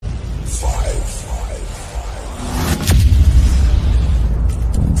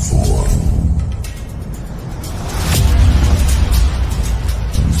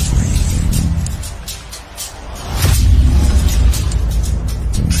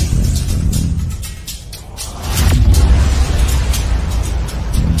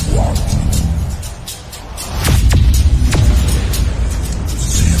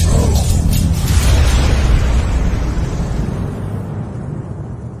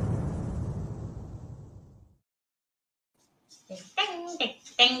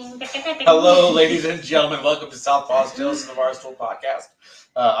Hello, ladies and gentlemen. Welcome to Southpaw's Tales of the Barstool Podcast.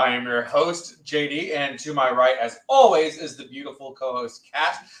 I am your host, JD, and to my right, as always, is the beautiful co-host,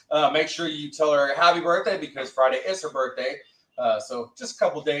 Kat. Make sure you tell her happy birthday because Friday is her birthday. So just a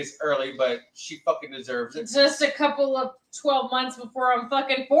couple days early, but she fucking deserves it. Just a couple of 12 months before I'm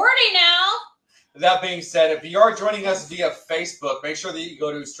fucking 40 now. That being said, if you are joining us via Facebook, make sure that you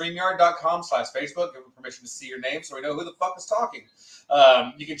go to StreamYard.com/Facebook. Give them permission to see your name so we know who the fuck is talking.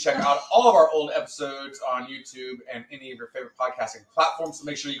 You can check out all of our old episodes on YouTube and any of your favorite podcasting platforms. So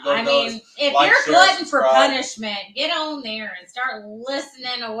make sure you go to those. If like, you're share, glutton for subscribe. punishment, get on there and start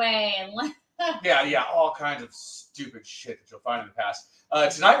listening away. Yeah, all kinds of stupid shit that you'll find in the past.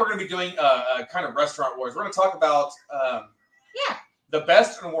 Tonight we're going to be doing a kind of restaurant wars. We're going to talk about the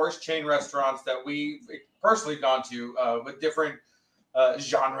best and worst chain restaurants that we've personally gone to with different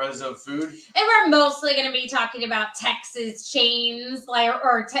genres of food. And we're mostly going to be talking about Texas chains,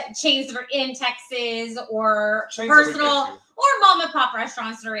 chains that are in Texas, or chains personal or mom and pop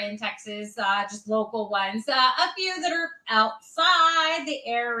restaurants that are in Texas, just local ones. A few that are outside the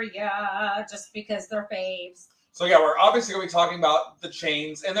area just because they're faves. So yeah, we're obviously going to be talking about the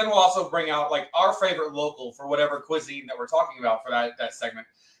chains, and then we'll also bring out like our favorite local for whatever cuisine that we're talking about for that segment.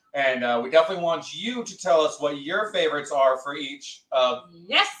 And we definitely want you to tell us what your favorites are for each of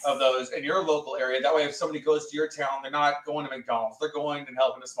those in your local area. That way, if somebody goes to your town, they're not going to McDonald's. They're going and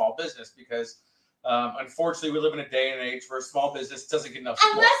helping a small business because, unfortunately, we live in a day and age where a small business doesn't get enough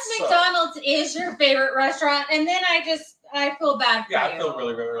support. Unless McDonald's is your favorite restaurant, and then I feel bad for you. Yeah, I feel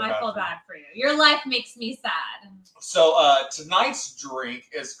really, really, really bad. I feel bad for you. Your life makes me sad. So tonight's drink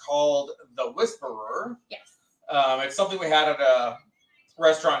is called the Whisperer. Yes. It's something we had at a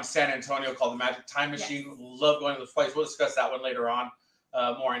restaurant in San Antonio called the Magic Time Machine. Yes. Love going to this place. We'll discuss that one later on,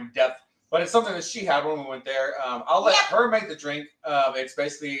 more in depth. But it's something that she had when we went there. I'll let her make the drink. It's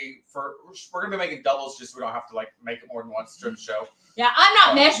basically we're gonna be making doubles just so we don't have to make it more than once during the show. Yeah, I'm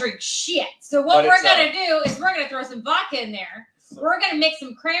not measuring shit. So what we're gonna do is we're gonna throw some vodka in there. We're gonna mix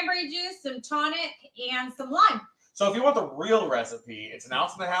some cranberry juice, some tonic, and some lime. So if you want the real recipe, it's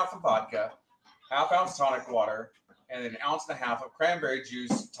 1.5 ounces of vodka, 1/2 ounce tonic water, and then 1.5 ounces of cranberry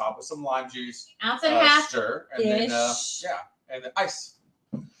juice, topped with some lime juice. 1.5 ounces. Stir, and then and then ice.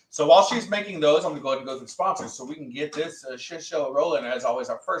 So while she's making those, I'm going to go ahead and go through the sponsors so we can get this shit show rolling. As always,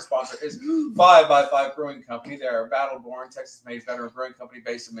 our first sponsor is 5x5 Brewing Company. They're a battle-born, Texas-made veteran brewing company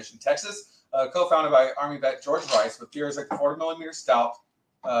based in Mission, Texas. Co-founded by Army vet George Rice with beers like 40mm Stout,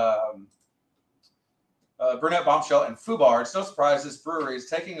 Brunette Bombshell, and Fubar. It's no surprise this brewery is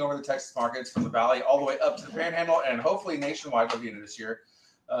taking over the Texas markets from the Valley all the way up to the Panhandle and hopefully nationwide by the end of this year.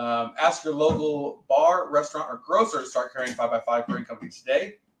 Ask your local bar, restaurant, or grocer to start carrying 5x5 Brewing Company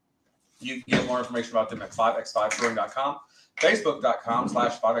today. You can get more information about them at 5x5brewing.com,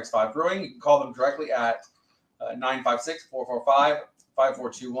 facebook.com/5x5brewing. You can call them directly at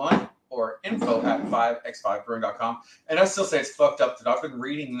 956-445-5421 or info@5x5brewing.com. And I still say it's fucked up that I've been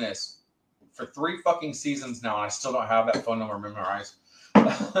reading this for 3 fucking seasons now, and I still don't have that phone number memorized.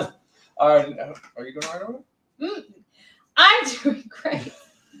 Are you doing all right over there? I'm doing great.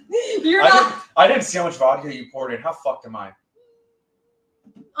 I didn't see how much vodka you poured in. How fucked am I?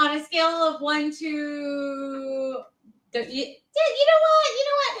 On a scale of 1 to... You know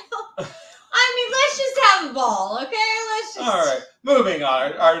what? I mean, let's just have a ball, okay? All right. Moving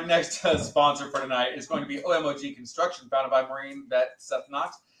on. Our next sponsor for tonight is going to be OMOG Construction, founded by Marine vet Seth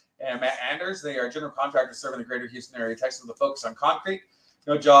Knox and Matt Anders. They are general contractors serving the greater Houston area, Texas, with a focus on concrete.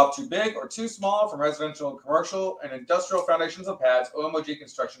 No job too big or too small, from residential and commercial and industrial foundations and pads. OMOG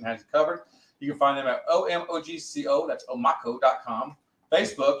Construction has you covered. You can find them at OMOGCO, that's omaco.com,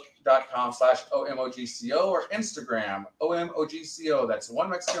 Facebook.com/OMOGCO, or Instagram, OMOGCO. That's one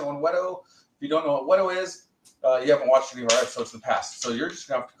Mexican, one Wedo. If you don't know what Wedo is, you haven't watched any of our episodes in the past. So you're just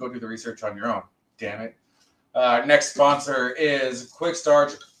going to have to go do the research on your own. Damn it. Next sponsor is Quick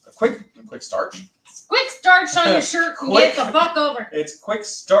Starch. Quick Starch. Quick Starch on your shirt and get the fuck over. It's Quick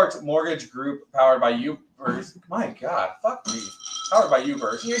Start Mortgage Group, powered by Ubers. My God, fuck me. Powered by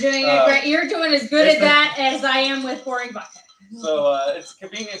Ubers. You're doing great. You're doing as good at that as I am with pouring vodka. So it's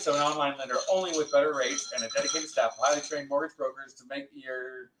convenient, so an online lender only with better rates and a dedicated staff of highly trained mortgage brokers to make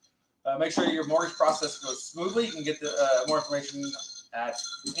sure your mortgage process goes smoothly. You can get more information at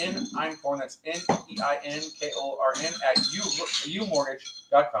Einkorn, that's NEINKORN at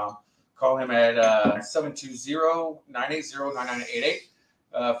umortgage.com. Call him at 720-980-9988.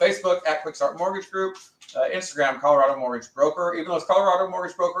 Facebook at Quick Start Mortgage Group. Instagram, Colorado Mortgage Broker. Even though it's Colorado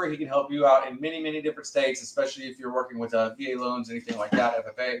Mortgage Broker, he can help you out in many, many different states, especially if you're working with VA loans, anything like that,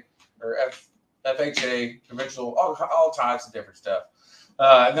 FFA or FHA, conventional, all types of different stuff.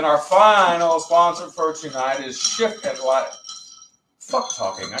 And then our final sponsor for tonight is Shift at Life. Fuck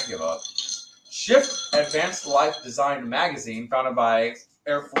talking, I give up. Shift Advanced Life Design magazine, founded by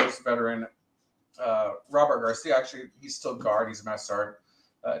Air Force veteran Robert Garcia. Actually, he's still Guard. He's a Master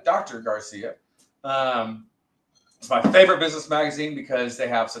Sergeant. Dr. Garcia. It's my favorite business magazine because they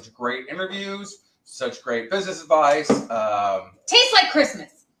have such great interviews, such great business advice. Tastes like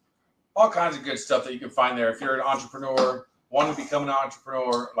Christmas. All kinds of good stuff that you can find there if you're an entrepreneur, wanting to become an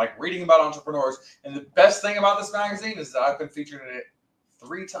entrepreneur, like reading about entrepreneurs. And the best thing about this magazine is that I've been featured in it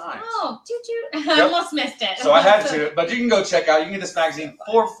 3 times. Oh, toot. I almost missed it. So I had to, but you can go check out. You can get this magazine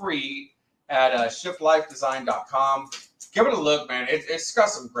for free at shiftlifedesign.com. Give it a look, man. It's got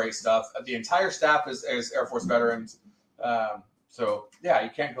some great stuff. The entire staff is Air Force veterans. So, yeah, you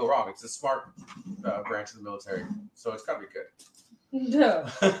can't go wrong. It's a smart branch of the military. So it's got to be good. No.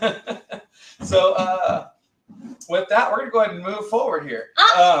 So, with that, we're going to go ahead and move forward here.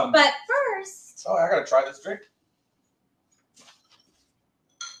 But first. Oh, I got to try this drink.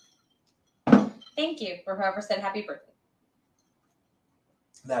 Thank you for whoever said happy birthday.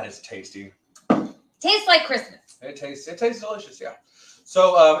 That is tasty. Tastes like Christmas. It tastes delicious, yeah.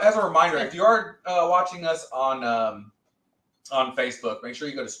 So as a reminder, if you are watching us on Facebook, make sure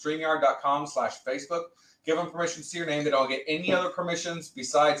you go to StreamYard.com/Facebook. Give them permission to see your name. They don't get any other permissions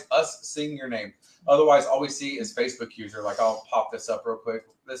besides us seeing your name. Otherwise, all we see is Facebook user. Like, I'll pop this up real quick.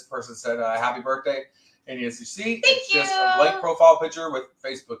 This person said happy birthday. And as you see, it's just a blank profile picture with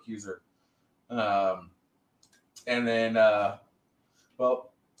Facebook user. And then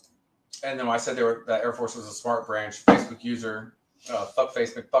when I said that Air Force was a smart branch, Facebook user,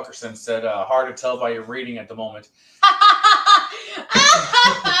 Fuckface McFuckerson said, hard to tell by your reading at the moment.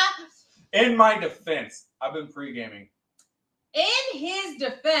 In my defense, I've been pre-gaming. In his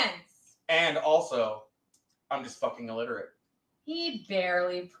defense. And also, I'm just fucking illiterate. He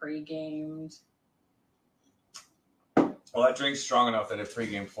barely pre-gamed. Well, that drink's strong enough that it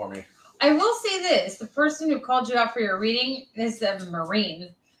pre-gamed for me. I will say this. The person who called you out for your reading is a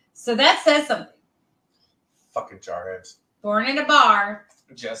Marine. So that says something. Fucking jarheads. Born in a bar.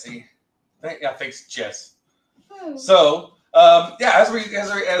 Jesse. Thanks, Jess. So, as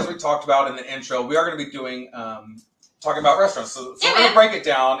we talked about in the intro, we are going to be doing talking about restaurants. So we're going to break it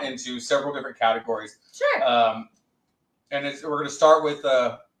down into several different categories. Sure. And we're going to start with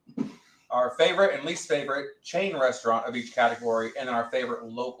our favorite and least favorite chain restaurant of each category, and then our favorite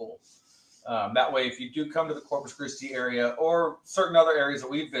local. That way, if you do come to the Corpus Christi area or certain other areas that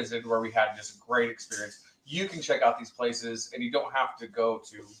we've visited where we had just a great experience, you can check out these places, and you don't have to go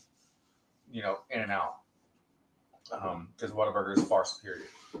to, In-N-Out. Because Whataburger is far superior.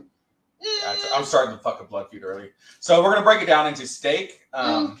 I'm starting the fucking blood feud early. So we're going to break it down into steak,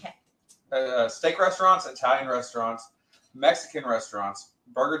 steak restaurants, Italian restaurants, Mexican restaurants,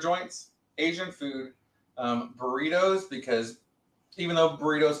 burger joints, Asian food, burritos, because even though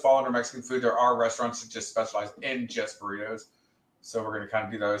burritos fall under Mexican food, there are restaurants that just specialize in just burritos. So we're going to kind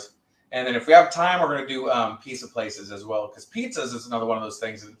of do those. And then if we have time, we're going to do pizza places as well, because pizzas is another one of those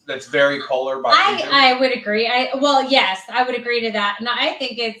things that's very polar by region. I would agree. Yes, I would agree to that. And I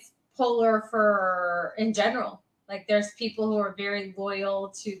think it's polar in general. Like, there's people who are very loyal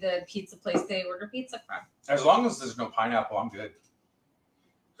to the pizza place they order pizza from. As long as there's no pineapple, I'm good.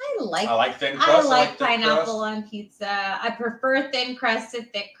 I like thin crust. I like pineapple on pizza. I prefer thin crust to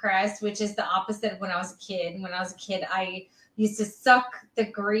thick crust, which is the opposite of when I was a kid. When I was a kid, I used to suck the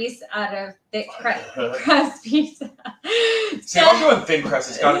grease out of thick crust pizza. See, if I'm doing thin crust,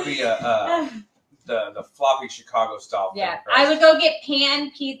 it's got to be the floppy Chicago style. Yeah, I would go get pan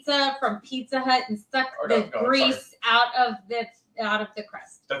pizza from Pizza Hut and suck grease out of the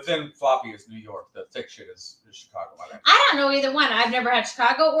crust. The thin floppy is New York. The thick shit is Chicago. I don't know either one. I've never had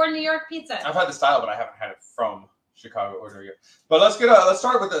Chicago or New York pizza. I've had the style, but I haven't had it from Chicago or New York. But let's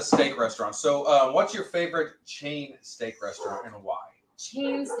start with the steak restaurant. So, what's your favorite chain steak restaurant and why?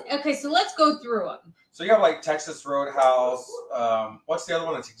 Chains. Okay, so let's go through them. So you have like Texas Roadhouse. What's the other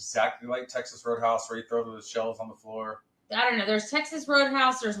one that's exactly like Texas Roadhouse, where you throw the shells on the floor? I don't know. There's Texas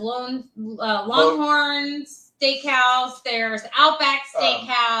Roadhouse. There's Longhorn Steakhouse. There's Outback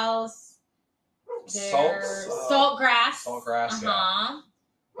Steakhouse. There's Saltgrass. Saltgrass. Yeah.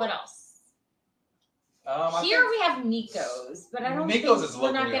 What else? Here we have Nico's, but I don't Nico's think is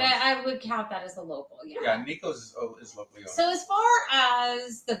locally owned. I would count that as a local. Yeah, Nico's is locally owned. So as far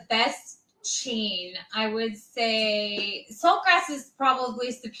as the best chain, I would say Saltgrass is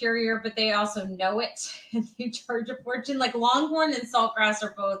probably superior, but they also know it and they charge a fortune. Like Longhorn and Saltgrass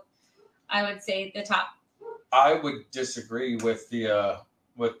are both, I would say, the top. I would disagree with the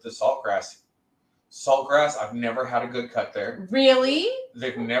Saltgrass. Saltgrass, I've never had a good cut there. Really?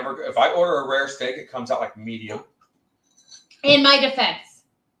 They've never. If I order a rare steak, it comes out like medium. In my defense,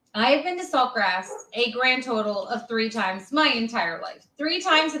 I've been to Saltgrass a grand total of 3 times my entire life. 3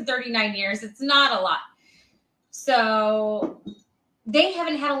 times in 39 years. It's not a lot. So they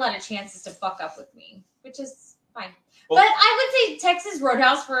haven't had a lot of chances to fuck up with me, which is fine. Well, but I would say Texas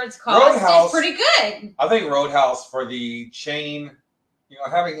Roadhouse for its cost is pretty good. I think Roadhouse for the chain,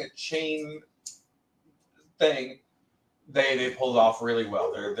 having a chain thing, they pulled off really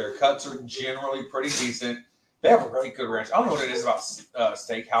well. Their cuts are generally pretty decent. They have a really good ranch. I don't know what it is about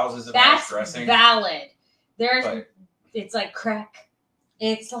steakhouses and that's dressing. Valid. It's like crack.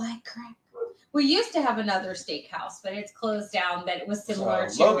 It's like crack. We used to have another steakhouse, but it's closed down. But it was similar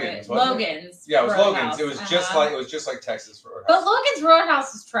to Logan's. Yeah, it was Logan's. It was just like Texas Roadhouse. But Logan's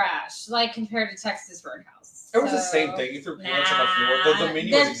Roadhouse is trash, like compared to Texas Roadhouse. It was the same thing. You threw peanuts on the floor. The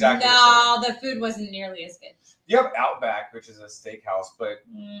menu was exactly the same. No, the food wasn't nearly as good. You have Outback, which is a steakhouse, but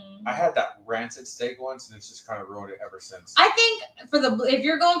I had that rancid steak once, and it's just kind of ruined it ever since. I think if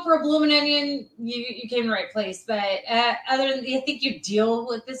you're going for a bloomin' onion, you came to the right place. But other than, I think you deal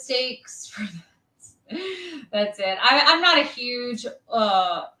with the steaks for that. That's it. I'm not a huge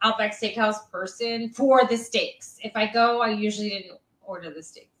Outback Steakhouse person for the steaks. If I go, I usually didn't order the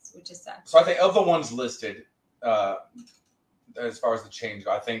steaks, which is sad. So I think of the ones listed, as far as the chains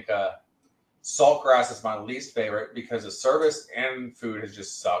go, I think Saltgrass is my least favorite because the service and food has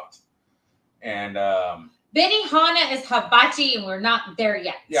just sucked. And Benihana is hibachi, and we're not there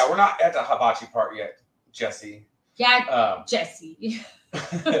yet. Yeah, we're not at the hibachi part yet, Jesse. Yeah, Jesse.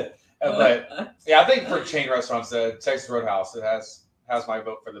 But yeah, I think for chain restaurants, the Texas Roadhouse has my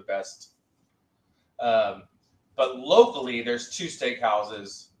vote for the best. But locally, there's 2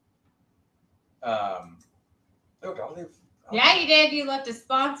 steakhouses. Yeah, you did. You left a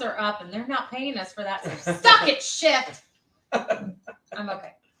sponsor up, and they're not paying us for that. So suck it, shift. I'm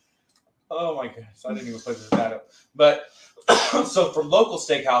okay. Oh my goodness, I didn't even put that up. But so from local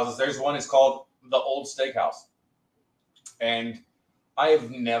steakhouses, there's one. It's called the Old Steakhouse, and I have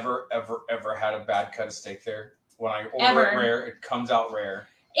never, ever, ever had a bad cut of steak there. When I order it rare, it comes out rare.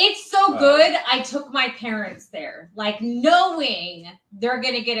 It's so good. I took my parents there, like knowing they're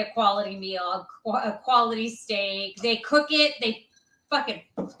going to get a quality meal, a quality steak. They cook it. They fucking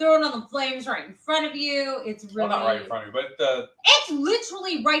throw it on the flames right in front of you. It's really... Well, not right in front of you, but... It's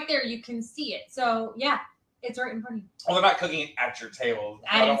literally right there. You can see it. So, yeah, it's right in front of you. Well, they're not cooking it at your table.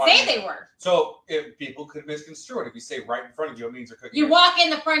 I didn't say they were. So, if people could misconstrue it. If you say right in front of you, it means they're cooking it. You walk in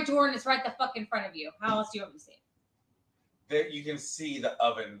the front door and it's right the fuck in front of you. How else do you want me to say it? That you can see the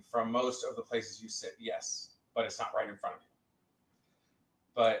oven from most of the places you sit, yes, but it's not right in front of you.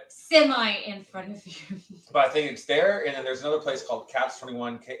 But semi in front of you. But I think it's there, and then there's another place called Katz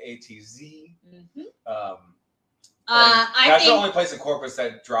 21, KATZ. Mm-hmm. That's the only place in Corpus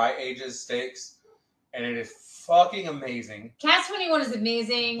that dry ages steaks, and it is fucking amazing. Katz 21 is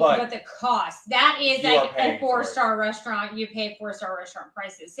amazing, but the cost, that is like a 4-star restaurant. You pay 4-star restaurant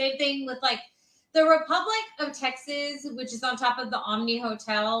prices. Same thing with like the Republic of Texas, which is on top of the Omni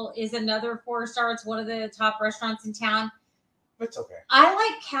Hotel, is another 4-star. It's one of the top restaurants in town. It's okay. I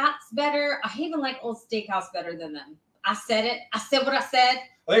like Katz better. I even like Old Steakhouse better than them. I said it. I said what I said.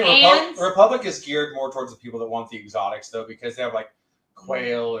 I think Republic is geared more towards the people that want the exotics, though, because they have like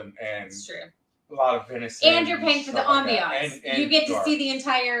quail and it's true. A lot of venison. And you're paying for the ambiance. And you get to see the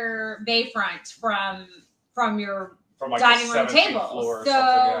entire bayfront from your like dining room table.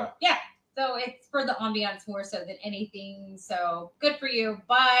 So yeah. So it's for the ambiance more so than anything. So good for you.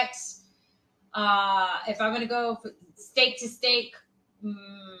 But if I'm going to go steak to steak,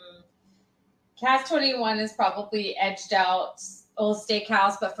 Katz 21 is probably edged out Old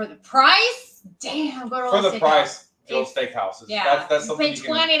Steakhouse. But for the price, damn, go to Old Steakhouse. For the price, Old Steakhouse. That's something you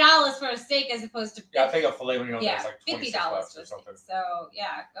pay $20 for a steak as opposed to I think a filet mignon is like $26 or something. So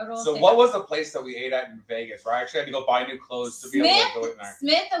yeah, go to Old So Steakhouse. What was the place that we ate at in Vegas where I actually had to go buy new clothes to be able to go in there?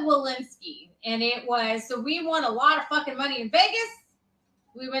 Smith and Walensky. And it was, so we won a lot of fucking money in Vegas.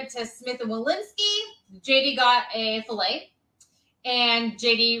 We went to Smith and Walensky. JD got a filet. And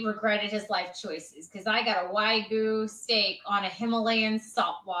JD regretted his life choices because I got a Wagyu steak on a Himalayan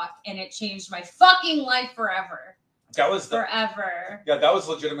salt walk and it changed my fucking life forever. That was forever. Yeah, that was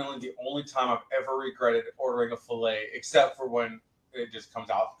legitimately the only time I've ever regretted ordering a filet, except for when it just comes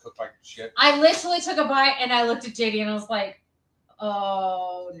out cooked like shit. I literally took a bite and I looked at JD and I was like,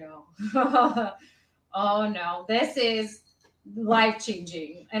 oh no. Oh no. This is life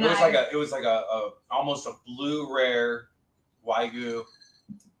changing. And it was like a almost a blue rare Wagyu,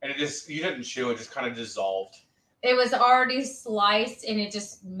 and you didn't chew it, just kind of dissolved. It was already sliced and it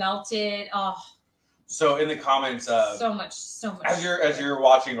just melted. Oh, So in the comments, so much. As you're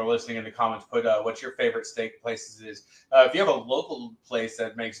watching or listening in the comments, put what your favorite steak places is. If you have a local place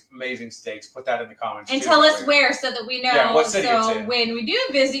that makes amazing steaks, put that in the comments. And tell us where so that we know. Yeah, what city it's in. When we do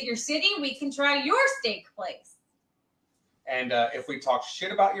visit your city, we can try your steak place. And if we talk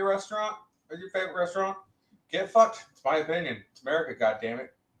shit about your restaurant or your favorite restaurant, get fucked. It's my opinion. It's America, goddammit.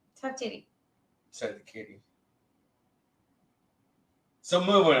 Tuck titty. Said the kitty. So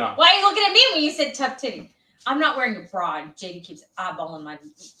moving on. Why are you looking at me when you said tuck titty? I'm not wearing a bra. JD keeps eyeballing my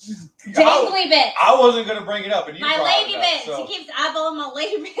dangly bits. I wasn't going to bring it up. And you my lady bits. So. He keeps eyeballing my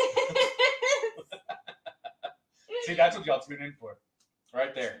lady bits. See, that's what y'all tune in for.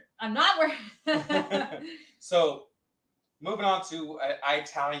 Right there. I'm not wearing. So, moving on to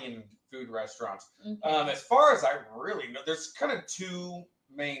Italian food restaurants. Okay. As far as I really know, there's kind of two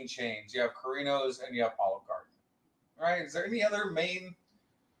main chains. You have Carino's and you have Olive Garden. Right? Is there any other main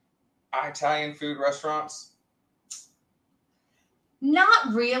Italian food restaurants?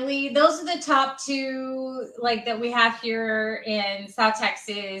 Not really. Those are the top two, like that we have here in South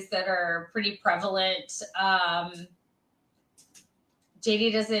Texas that are pretty prevalent.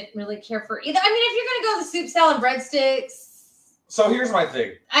 JD doesn't really care for either. I mean, if you're gonna go the soup, salad, breadsticks. So here's my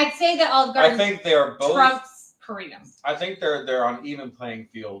thing. I'd say that Olive Garden. I think they are both trumps Carino's. I think they're on even playing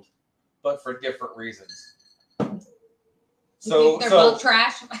field, but for different reasons. So they're both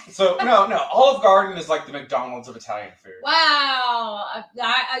trash. So no, Olive Garden is like the McDonald's of Italian food. Wow,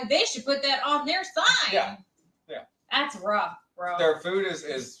 they should put that on their sign. Yeah. That's rough, bro. Their food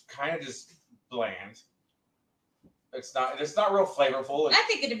is kind of just bland. It's not real flavorful. I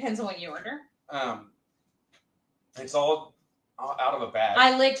think it depends on what you order. It's all out of a bag.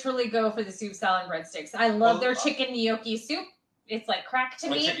 I literally go for the soup, salad, and breadsticks. I love their chicken gnocchi soup. It's like crack to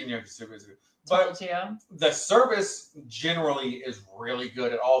me. Chicken gnocchi soup is good. But the service generally is really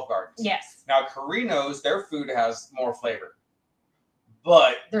good at Olive Garden. Yes. Now, Carino's, their food has more flavor.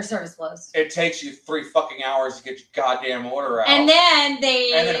 But their service blows. It takes you 3 fucking hours to get your goddamn order out. And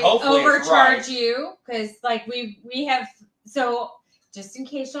then overcharge you because like we have, so just in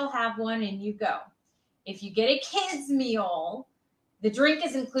case you'll have one and you go. If you get a kid's meal, the drink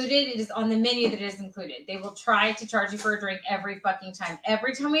is included. It is on the menu that it is included. They will try to charge you for a drink every fucking time.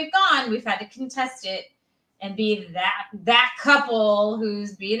 Every time we've gone, we've had to contest it and be that couple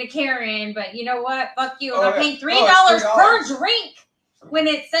who's being a Karen. But you know what? Fuck you. I'm paying $3 per drink when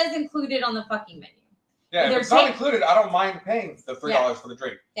it says included on the fucking menu. Yeah, if it's not included, I don't mind paying the $3 for the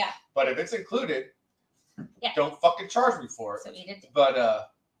drink. Yeah. But if it's included, don't fucking charge me for it. So eat it.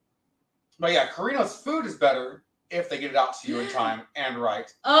 But yeah, Carino's food is better if they get it out to you in time and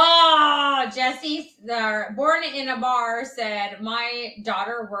right. Oh, Jesse, born in a bar, said, my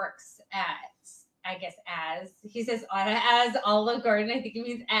daughter works at, I guess, he says, as Olive Garden, I think it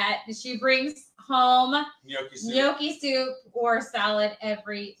means at. She brings home gnocchi soup or salad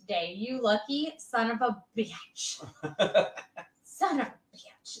every day. You lucky son of a bitch. Son of a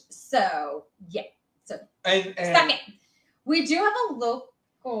bitch. So, yeah. So, second, we do have a local.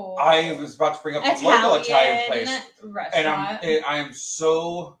 I was about to bring up a local Italian place, restaurant. and I am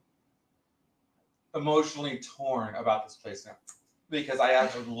so emotionally torn about this place now because I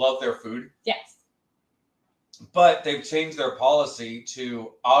absolutely love their food. Yes, but they've changed their policy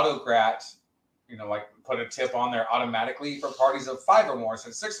to autograt. Like put a tip on there automatically for parties of 5 or more, instead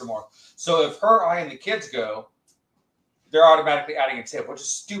of 6 or more. So if I and the kids go, they're automatically adding a tip, which is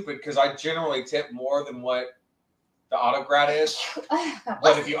stupid because I generally tip more than what the autograt is.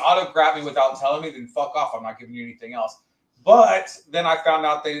 But if you autograt me without telling me, then fuck off. I'm not giving you anything else. But then I found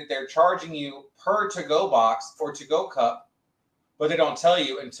out they're charging you per to-go box or to-go cup, but they don't tell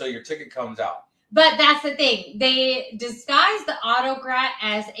you until your ticket comes out. But that's the thing. They disguise the autograt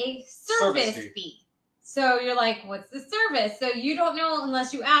as a service fee. So you're like, what's the service? So you don't know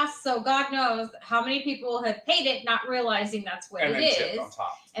unless you ask. So God knows how many people have paid it not realizing that's what it is. Tipped on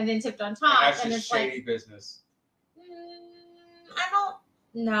top. And then tipped on top. And that's and just shady business. I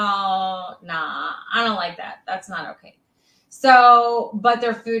don't like that. That's not okay. So, but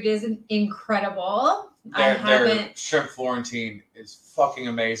their food is incredible. Their shrimp Florentine is fucking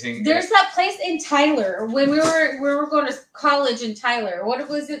amazing. There's that place in Tyler when we were going to college in Tyler. What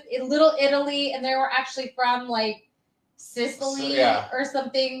was it? In Little Italy, and they were actually from like Sicily or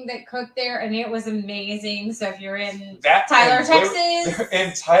something that cooked there, and it was amazing. So if you're in Tyler, Texas,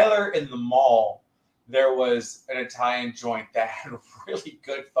 in Tyler in the mall, there was an Italian joint that had really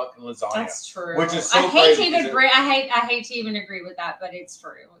good fucking lasagna. That's true. Which is so I hate to even agree with that, but it's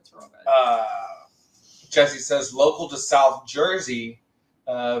true. It's real good. Jesse says local to South Jersey,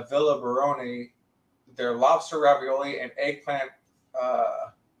 Villa Barone, their lobster ravioli and eggplant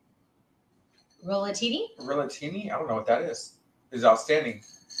Rollatini? Rollatini? I don't know what that is. It's outstanding.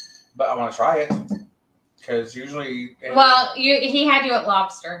 But I want to try it. Because usually... Well, he had you at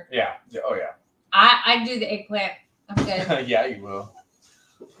lobster. Yeah. Oh, yeah. I do the eggplant. I'm good. Yeah, you will.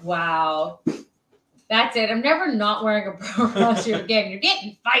 Wow. That's it. I'm never not wearing a bra costume again. You're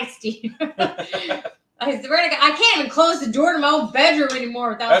getting feisty. I swear to God, I can't even close the door to my own bedroom anymore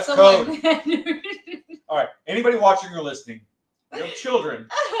without someone. All right. Anybody watching or listening, you have children,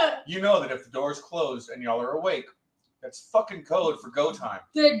 you know that if the door is closed and y'all are awake, that's fucking code for go time.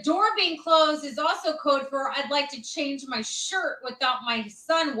 The door being closed is also code for I'd like to change my shirt without my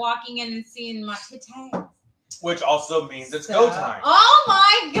son walking in and seeing my titties. Which also means it's go time. Oh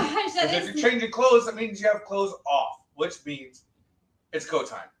my gosh. If you're changing clothes, that means you have clothes off, which means it's go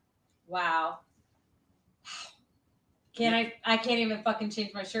time. Wow. I can't even fucking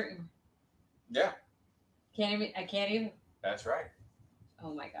change my shirt anymore. Yeah. I can't even. That's right.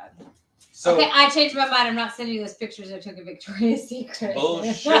 Oh my God. So, okay, I changed my mind. I'm not sending you those pictures I took at Victoria's Secret.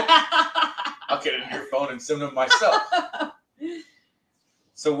 Bullshit. I'll get it in your phone and send them myself.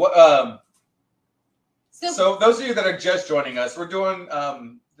 So what? So those of you that are just joining us, we're doing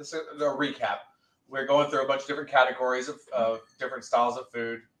this a recap. We're going through a bunch of different categories of different styles of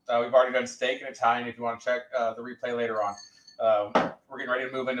food. We've already done steak and Italian. If you want to check the replay later on, we're getting ready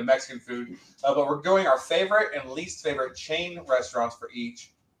to move into Mexican food. But we're doing our favorite and least favorite chain restaurants for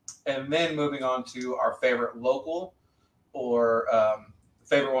each, and then moving on to our favorite local or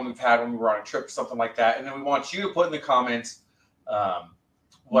favorite one we've had when we were on a trip, something like that. And then we want you to put in the comments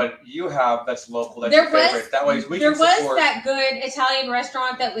what you have that's local, that's your favorite. That way we can support. There was that good Italian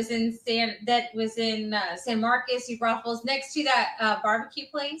restaurant that was in San Marcos, New Braunfels, next to that barbecue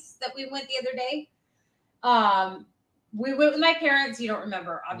place that we went the other day. We went with my parents. You don't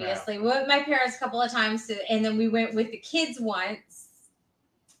remember, obviously. No. We went with my parents a couple of times, and then we went with the kids once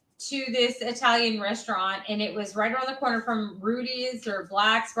to this Italian restaurant, and it was right around the corner from Rudy's or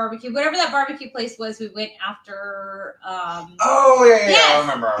Black's Barbecue, whatever that barbecue place was. We went after. Oh yeah, yes. I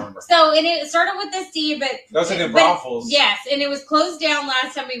remember. So and it started with the C, but those are in Braunfels. Yes, and it was closed down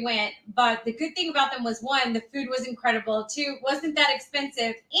last time we went. But the good thing about them was one, the food was incredible. Two, it wasn't that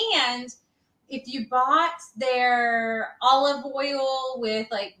expensive, and if you bought their olive oil with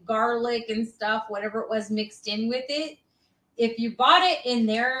like garlic and stuff, whatever it was mixed in with it. If you bought it in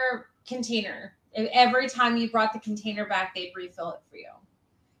their container, every time you brought the container back, they'd refill it for you.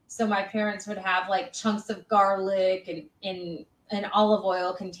 So my parents would have like chunks of garlic and in an olive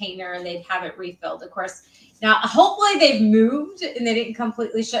oil container, and they'd have it refilled. Of course, now hopefully they've moved and they didn't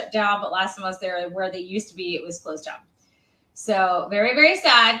completely shut down. But last time I was there, where they used to be, it was closed down. So very, very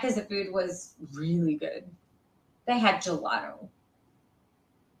sad because the food was really good. They had gelato.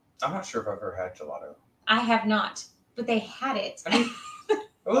 I'm not sure if I've ever had gelato. I have not. But they had it. I mean,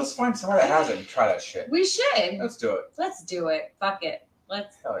 well, let's find somewhere that has it and try that shit. We should. Let's do it. Let's do it. Fuck it.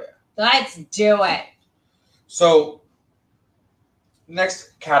 Hell yeah. Let's do it. So,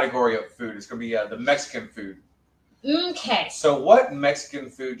 next category of food is going to be the Mexican food. Okay. So, what Mexican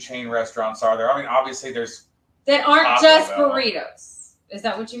food chain restaurants are there? I mean, obviously, there's that aren't just burritos. Is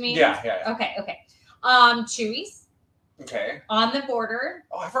that what you mean? Yeah. Okay. Chuy's. Okay. On the Border.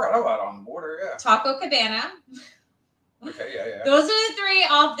 Oh, I forgot about On the Border. Yeah. Taco Cabana. Okay, yeah. Those are the three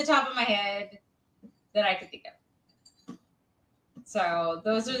off the top of my head that I could think of. So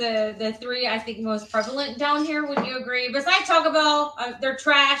those are the three I think most prevalent down here. Would you agree? Besides Taco Bell, they're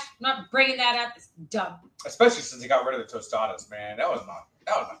trash. I'm not bringing that up. It's dumb. Especially since they got rid of the tostadas, man. That was my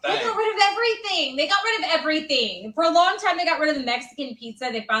thing. They got rid of everything. For a long time, they got rid of the Mexican pizza.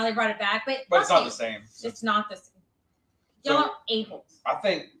 They finally brought it back, but it's not the same. It's not the same. Y'all are able. I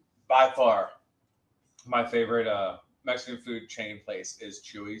think by far my favorite Mexican food chain place is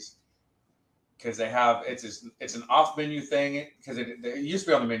Chuy's, because they have it's an off menu thing, because it used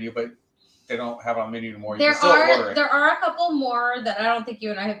to be on the menu, but they don't have it on the menu anymore. You can still order it. There are a couple more that I don't think you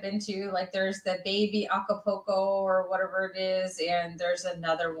and I have been to. Like there's the Baby Acapulco or whatever it is, and there's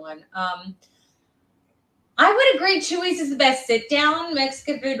another one. I would agree Chuy's is the best sit down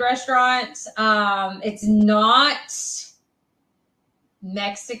Mexican food restaurant. It's not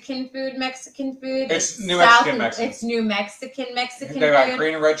Mexican food. It's New Mexican. It's New Mexican food. They got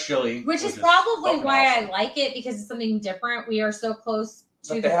green and red chili, which is probably why awesome. I like it, because it's something different. We are so close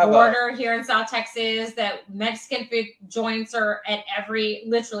to the border here in South Texas that Mexican food joints are at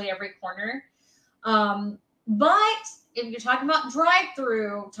literally every corner. But if you're talking about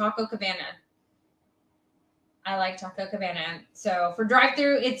drive-through, Taco Cabana. I like Taco Cabana. So for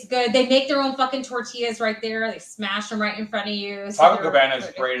drive-through, it's good. They make their own fucking tortillas right there. They smash them right in front of you. Taco Cabana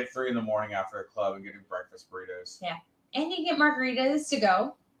is great at 3 a.m. after a club and getting breakfast burritos. Yeah. And you get margaritas to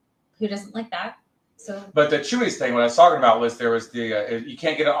go. who doesn't like that? So, but the Chewy's thing, what I was talking about was there was the you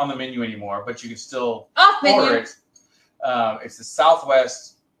can't get it on the menu anymore, but you can still order it. It's the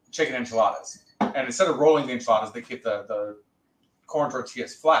Southwest chicken enchiladas, and instead of rolling the enchiladas, they keep the corn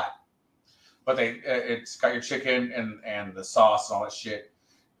tortillas flat. But it's got your chicken and the sauce and all that shit,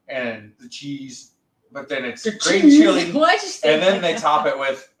 and the cheese. But then it's green chili, and then they top it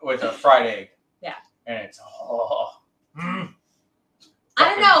with a fried egg. Yeah, and it's I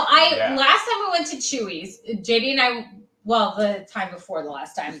don't know. Last time we went to Chewy's, JD and I, the time before the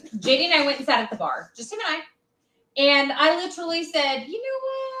last time, JD and I went and sat at the bar, just him and I. And I literally said, you know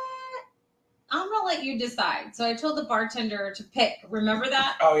what? I'm going to let you decide. So I told the bartender to pick. Remember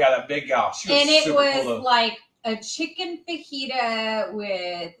that? Oh, yeah, that big gal. And it was like a chicken fajita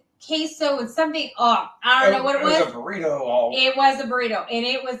with queso and something. Oh, I don't know what it was. It was a burrito. It was a burrito. And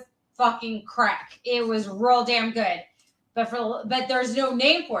it was fucking crack. It was real damn good. But there's no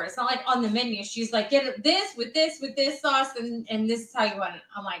name for it. It's not like on the menu. She's like, get this with this sauce, and this is how you want it.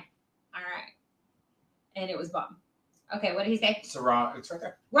 I'm like, all right. And it was bomb. Okay, what did he say? It's right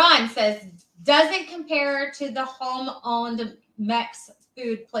there. Ron says, doesn't compare to the home-owned Mex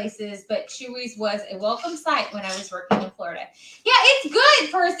food places, but Chewy's was a welcome sight when I was working in Florida. Yeah, it's good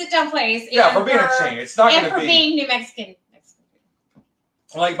for a sit-down place. Yeah, for being a chain. It's not going to be. And for being New Mexican food.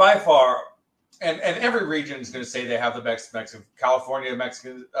 Like, by far, and every region is going to say they have the best Mexican. California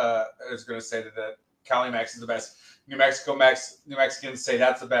Mexican is going to say that Cali Mex is the best. New Mexicans say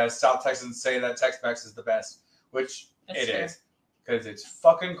that's the best. South Texans say that Tex-Mex is the best, which it is. Because it's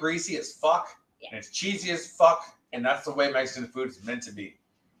fucking greasy as fuck, and it's cheesy as fuck, and that's the way Mexican food is meant to be.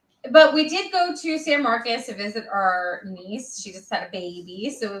 But we did go to San Marcos to visit our niece. She just had a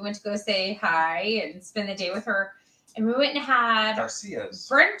baby, so we went to go say hi and spend the day with her. And we went and had Garcia's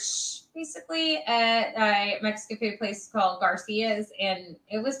brunch, basically, at a Mexican food place called Garcia's, and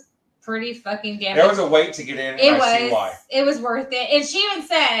it was pretty fucking damn. There was a wait to get in. It was worth it. And she even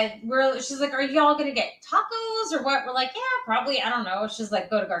said, she's like, "Are y'all gonna get tacos or what?" We're like, "Yeah, probably. I don't know." She's like,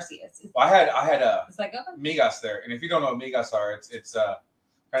 "Go to Garcia's." Well, I had it's like okay. migas there, and if you don't know what migas are, it's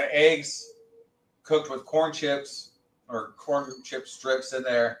kind of eggs cooked with corn chips or corn chip strips in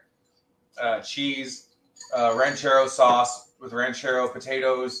there, cheese. Ranchero sauce with ranchero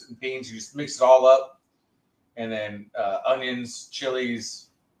potatoes and beans. You just mix it all up, and then onions, chilies.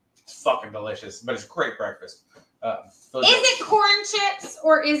 It's fucking delicious, but it's great breakfast. Is it corn chips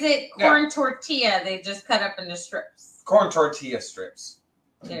or is it corn tortilla? They just cut up into strips. Corn tortilla strips,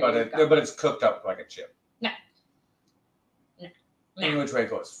 but it's cooked up like a chip. No. Any which way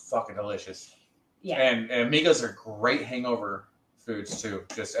it goes, fucking delicious. Yeah, and migas are great hangover foods too.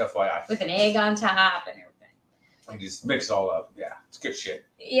 Just FYI, with an egg on top and everything. And just mix it all up. Yeah, it's good shit.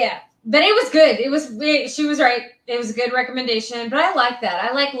 Yeah, but it was good. She was right. It was a good recommendation. But I like that.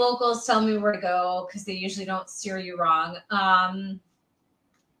 I like locals telling me where to go because they usually don't steer you wrong.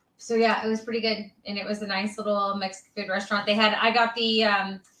 So yeah, it was pretty good, and it was a nice little Mexican food restaurant. I got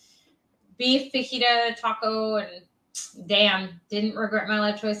the beef fajita taco, and damn, didn't regret my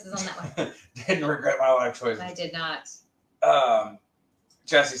life choices on that one. Didn't regret my life choices. I did not.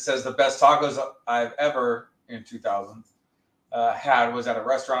 Jesse says the best tacos I've ever in 2000 had was at a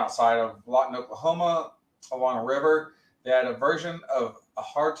restaurant outside of Lawton, Oklahoma, along a river. They had a version of a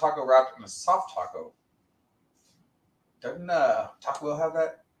hard taco wrapped in a soft taco. Doesn't Taco Bell have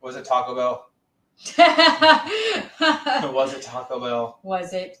that? Was it Taco Bell? Was it Taco Bell?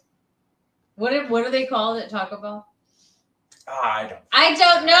 Was it? What do they call it at Taco Bell? I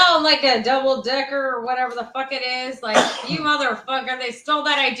don't know. Like a double decker or whatever the fuck it is. Like, you motherfucker, they stole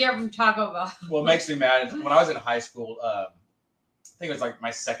that idea from Taco Bell. What makes me mad is when I was in high school, I think it was like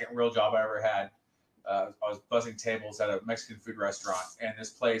my second real job I ever had. I was buzzing tables at a Mexican food restaurant, and this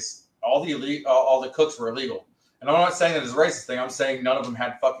place, all the cooks were illegal. And I'm not saying that it's a racist thing. I'm saying none of them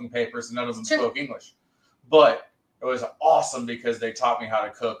had fucking papers and none of them spoke English. But it was awesome because they taught me how to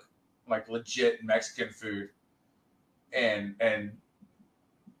cook like legit Mexican food. And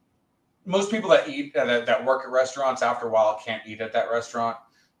most people that eat that work at restaurants after a while can't eat at that restaurant.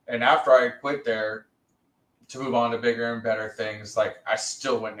 And after I quit there to move on to bigger and better things, like I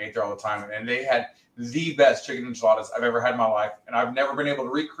still went and ate there all the time. And they had the best chicken enchiladas I've ever had in my life. And I've never been able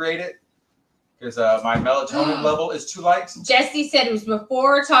to recreate it because my melatonin level is too light. Jesse said it was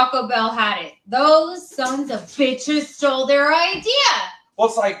before Taco Bell had it. Those sons of bitches stole their idea. Well,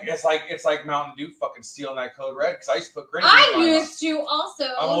 it's like Mountain Dew fucking stealing that Code Red because I used to put grenadine. I used to also.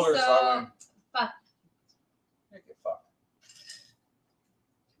 I'm older, so I wouldn't. Fuck. Make it fuck.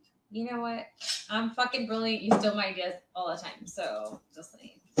 You know what? I'm fucking brilliant. You steal my ideas all the time. So just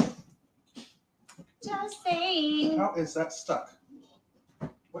saying. Just saying. How is that stuck?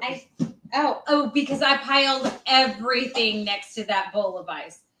 Because I piled everything next to that bowl of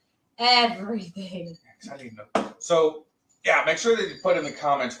ice. Everything. I need to know. So, yeah, make sure that you put in the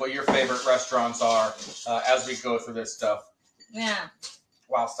comments what your favorite restaurants are as we go through this stuff. Yeah.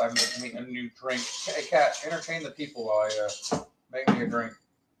 Whilst I'm making me a new drink. Hey, Kat, entertain the people while I make me a drink.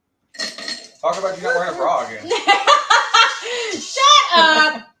 Talk about you not wearing a bra again. Shut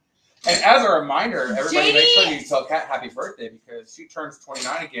up. And as a reminder, everybody make sure you tell Kat happy birthday because she turns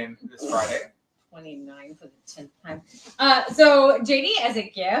 29 again this Friday. 29 for the 10th time. So JD, as a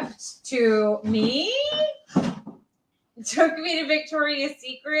gift to me, took me to Victoria's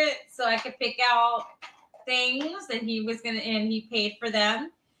Secret so I could pick out things, and he paid for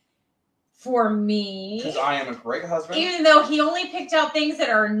them for me. Because I am a great husband. Even though he only picked out things that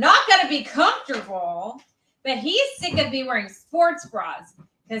are not going to be comfortable, but he's sick of me wearing sports bras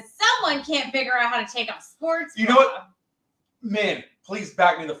because someone can't figure out how to take off sports bras. You know what? Men, please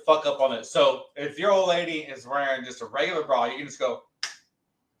back me the fuck up on this. So if your old lady is wearing just a regular bra, you can just go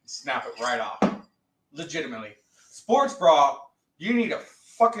snap it right off. Legitimately. Sports bra, you need a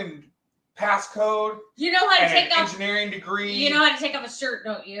fucking passcode. You know how to take off engineering degree. You know how to take off a shirt,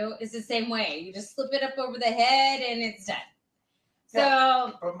 don't you? It's the same way. You just slip it up over the head and it's done. Yeah,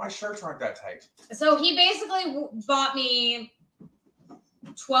 so, but my shirts aren't that tight. So he basically bought me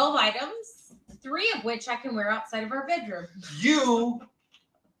 12 items, 3 of which I can wear outside of our bedroom. You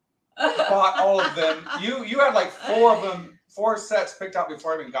bought all of them. You had like 4 of them, 4 sets picked out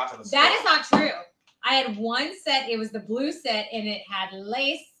before I even got to the store. That is not true. I had one set. It was the blue set, and it had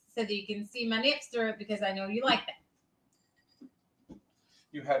lace so that you can see my nips through it because I know you like that.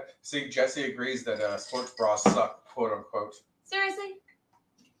 You had Jesse agrees that sports bras suck, quote unquote. Seriously?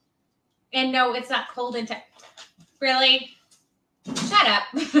 And no, it's not cold and really? Shut up.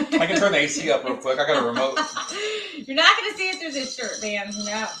 I can turn the AC up real quick. I got a remote. You're not going to see it through this shirt, man.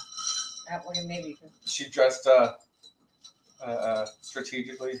 No. That one maybe. She dressed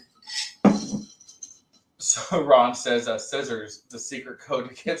strategically. So Ron says scissors, the secret code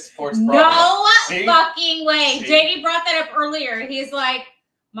to get sports bras. No fucking way. See? JD brought that up earlier. He's like,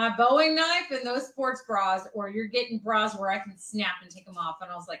 my Boeing knife and those sports bras, or you're getting bras where I can snap and take them off.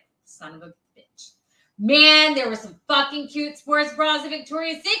 And I was like, son of a bitch. Man, there were some fucking cute sports bras at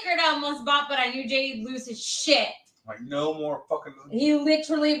Victoria's Secret I almost bought, but I knew JD'd lose his shit. Like, no more fucking... He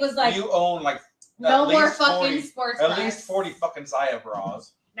literally was like... You own, like... No more fucking sports bras. At least 40 fucking Zaya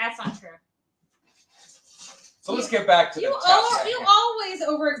bras. That's not true. So let's get back to the task. You always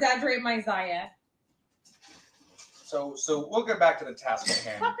over-exaggerate my Zaya. So we'll get back to the task at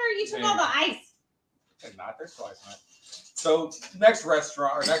hand. Fucker, you took all the ice. Did not. There's still ice on it. So next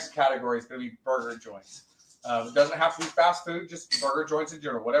restaurant or next category is going to be burger joints. It doesn't have to be fast food, just burger joints in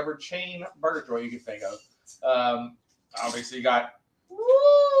general. Whatever chain burger joint you can think of. Obviously, you got...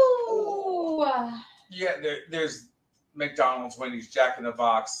 Ooh. Yeah, there's McDonald's, Wendy's, Jack in the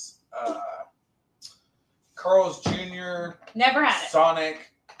Box, Carl's Jr. Never had it.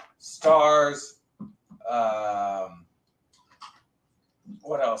 Sonic, Stars.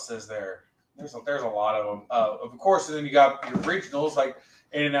 What else is there? There's a lot of them. Of course, and then you got your regionals like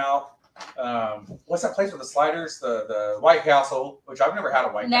In&Out. What's that place with the sliders? The White Castle, which I've never had a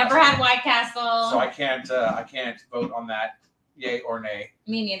White Castle. Never had White Castle. So I can't vote on that. Yay or nay?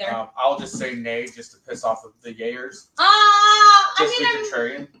 Me neither. I'll just say nay just to piss off the yayers.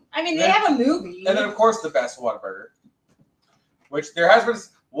 Contrarian. I mean, they have a movie. And then, of course, the best Whataburger. Which there has been...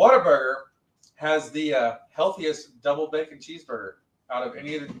 Whataburger has the healthiest double bacon cheeseburger out of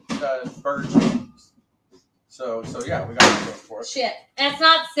any of the burger chains. So yeah, we got to go for it. Shit. That's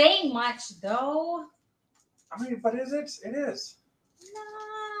not saying much, though. I mean, but is it? It is.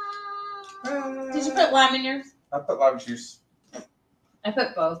 No. Did you put lime in yours? I put lime juice. I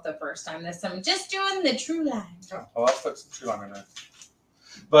put both the first time. This time, just doing the true lime. Oh, well, I'll put some true lime in there.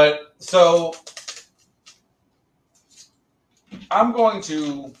 But, so, I'm going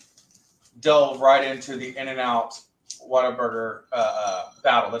to delve right into the In-N-Out Whataburger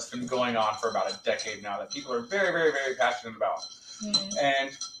battle that's been going on for about a decade now that people are very, very, very passionate about.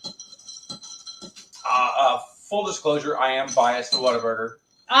 And full disclosure, I am biased to Whataburger.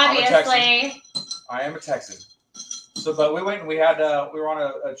 Obviously. I am a Texan. So, but we went and we were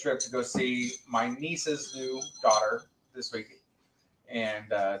on a trip to go see my niece's new daughter this week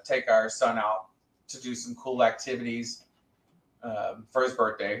and take our son out to do some cool activities for his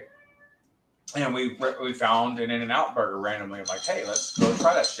birthday. And we found an In-N-Out burger randomly. I'm like, hey, let's go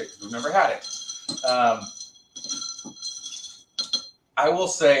try that shit because we've never had it. I will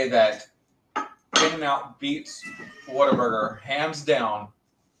say that In-N-Out beats Whataburger hands down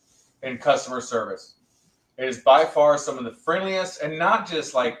in customer service. It is by far some of the friendliest, and not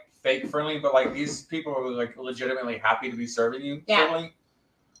just like fake friendly, but like these people are like legitimately happy to be serving you friendly.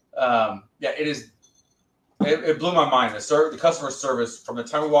 It is. It blew my mind. The customer service from the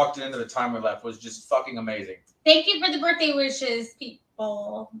time we walked in to the time we left was just fucking amazing. Thank you for the birthday wishes,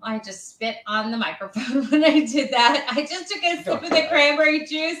 people. I just spit on the microphone when I did that. I just took a sip of the cranberry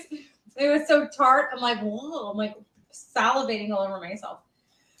juice. It was so tart. I'm like, whoa. I'm like salivating all over myself.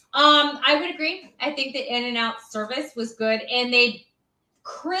 I would agree. I think the In-N-Out service was good, and they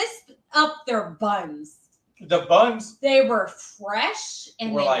crisped up their buns. The buns, they were fresh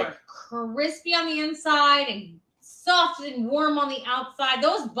and they were crispy on the inside and soft and warm on the outside.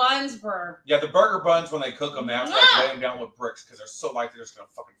 Those buns were the burger buns when they cook them, they have to like lay them down with bricks because they're so light they're just gonna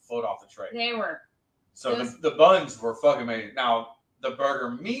fucking float off the tray. They were. So the buns were fucking amazing. Now the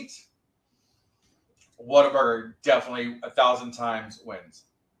burger meat, Whataburger definitely 1,000 times wins.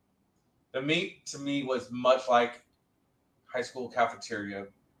 The meat to me was much like high school cafeteria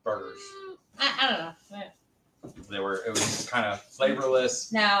burgers. I don't know. It was just kind of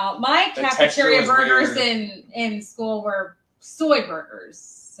flavorless. Now, my cafeteria burgers in school were soy burgers,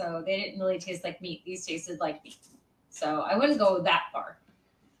 so they didn't really taste like meat. These tasted like meat, so I wouldn't go that far.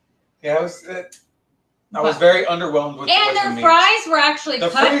 Yeah, I was very underwhelmed with. And their fries were actually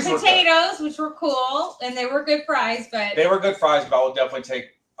cut potatoes, which were cool, and they were good fries. But they were good fries, but I would definitely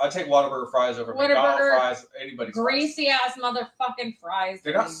I'd take Whataburger fries over McDonald's fries. Anybody's greasy ass motherfucking fries.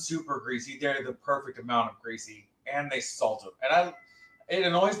 They're not super greasy. They're the perfect amount of greasy, and they salt them. And it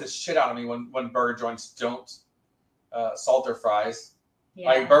annoys the shit out of me when burger joints don't salt their fries. Yeah.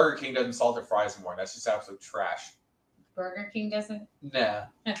 Like Burger King doesn't salt their fries anymore. That's just absolute trash. Burger King doesn't. Nah.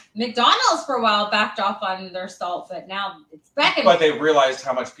 McDonald's for a while backed off on their salt, but now it's back in. But they realized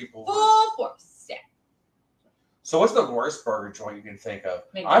how much people. Full force. Yeah. So what's the worst burger joint you can think of?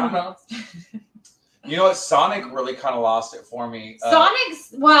 McDonald's. You know what? Sonic really our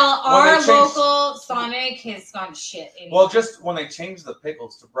local Sonic has gone shit. Well, just when they changed the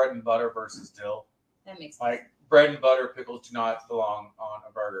pickles to bread and butter versus dill. That makes sense. Like bread and butter pickles do not belong on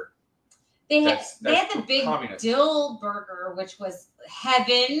a burger. They had the big dill burger, which was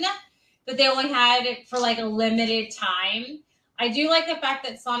heaven, but they only had it for like a limited time. I do like the fact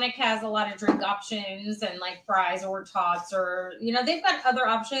that Sonic has a lot of drink options and like fries or tots or, they've got other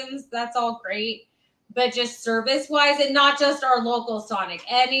options. That's all great. But just service wise, and not just our local Sonic.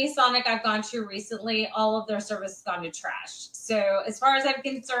 Any Sonic I've gone to recently, all of their service has gone to trash. So as far as I'm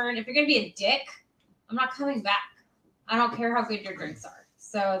concerned, if you're going to be a dick, I'm not coming back. I don't care how good your drinks are.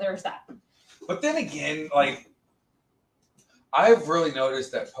 So there's that. But then again, like, I've really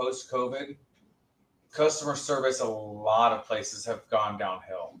noticed that post-COVID, customer service, a lot of places have gone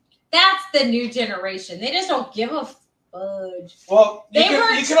downhill. That's the new generation. They just don't give a fudge. Well, you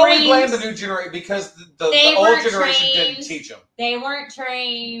can only blame the new generation because the old generation didn't teach them. They weren't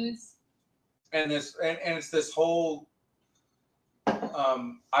trained. And it's this whole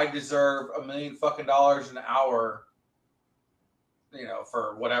I deserve $1 million fucking an hour,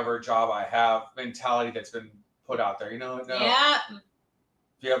 for whatever job I have mentality that's been put out there. Yeah.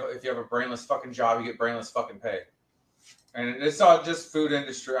 If you have a brainless fucking job, you get brainless fucking pay. And it's not just food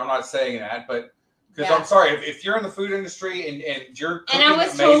industry. I'm not saying that, but because I'm sorry, if you're in the food industry and you're cooking and I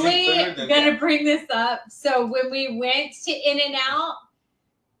was totally food, gonna bring this up. So when we went to In-N-Out,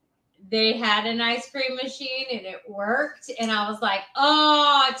 they had an ice cream machine and it worked, and I was like,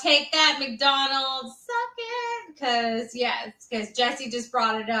 "Oh, take that, McDonald's, suck it!" Because Jesse just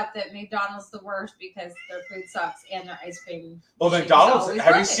brought it up that McDonald's the worst because their food sucks and their ice cream. Well, McDonald's,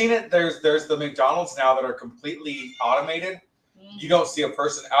 have you seen it? There's the McDonald's now that are completely automated. Mm-hmm. You don't see a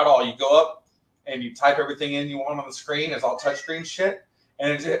person at all. You go up and you type everything in you want on the screen. It's all touchscreen shit,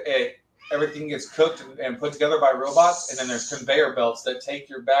 and everything gets cooked and put together by robots, and then there's conveyor belts that take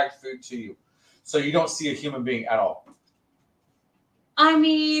your bagged food to you. So you don't see a human being at all. I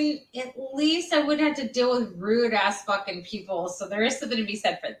mean, at least I wouldn't have to deal with rude-ass fucking people, so there is something to be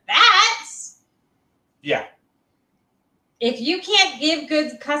said for that. Yeah. If you can't give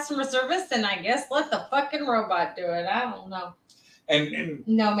good customer service, then I guess let the fucking robot do it. I don't know. And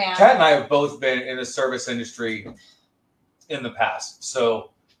no, man. Kat and I have both been in the service industry in the past,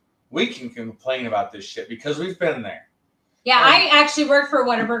 so we can complain about this shit because we've been there. Yeah, I actually worked for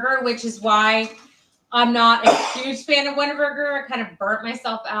Whataburger, which is why I'm not a huge fan of Whataburger. I kind of burnt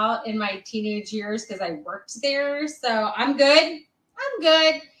myself out in my teenage years because I worked there. So I'm good.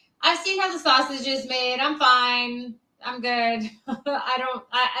 I've seen how the sausage is made. I'm fine. I'm good.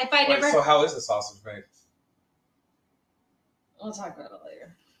 So how is the sausage made? We'll talk about it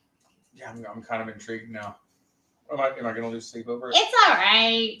later. Yeah, I'm kind of intrigued now. Am I going to lose sleep over it? It's all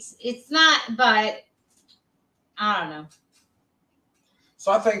right. It's not, but I don't know.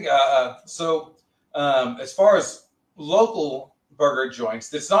 So I think as far as local burger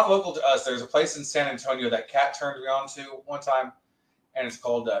joints, it's not local to us. There's a place in San Antonio that Kat turned me on to one time, and it's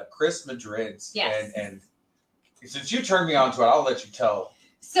called Chris Madrid's. Yes. And since you turned me on to it, I'll let you tell.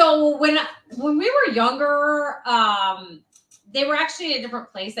 So when we were younger, they were actually in a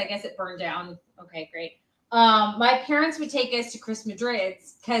different place. I guess it burned down. Okay, great. My parents would take us to Chris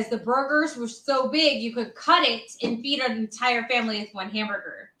Madrid's because the burgers were so big you could cut it and feed an entire family with one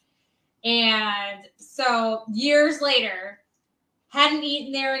hamburger. And so years later, hadn't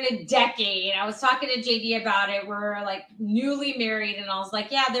eaten there in a decade. I was talking to JD about it. We're like newly married, and I was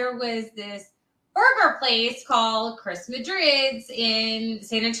like, yeah, there was this burger place called Chris Madrid's in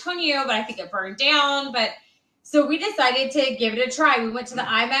San Antonio, but I think it burned down. But so we decided to give it a try. We went to the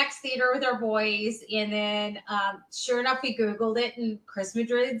IMAX theater with our boys, and then sure enough, we Googled it, and Chris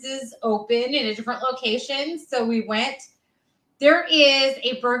Madrid's is open in a different location. So we went. There is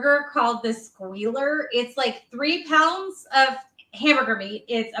a burger called the Squealer. It's like 3 pounds of hamburger meat.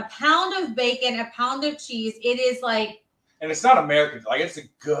 It's a pound of bacon, a pound of cheese. It is like, and it's not American. Like, it's a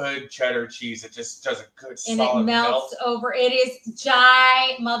good cheddar cheese. It just does a good solid and it melts over. It is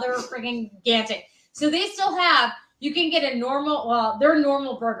mother friggin' gigantic. So they still have, you can get a normal, well, their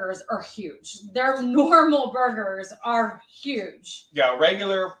normal burgers are huge. Their normal burgers are huge. Yeah,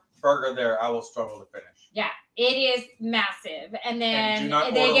 regular burger there, I will struggle to finish. Yeah, it is massive. And then do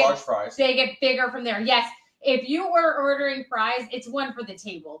not order large fries. They get bigger from there. Yes. If you are ordering fries, it's one for the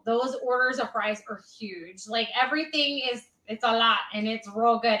table. Those orders of fries are huge. Like everything it's a lot, and it's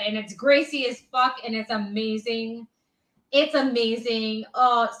real good, and it's greasy as fuck, and it's amazing. It's amazing.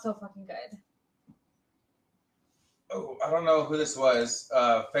 Oh, it's so fucking good. Oh, I don't know who this was.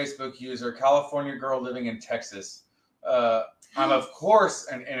 Facebook user, California girl living in Texas. I'm of course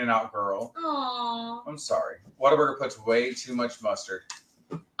an In-N-Out girl. Aww. I'm sorry. Whataburger puts way too much mustard.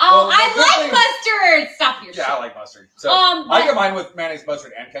 Oh, well, I like mustard. Stop your shit. Yeah, I like mustard. So I get mine with mayonnaise,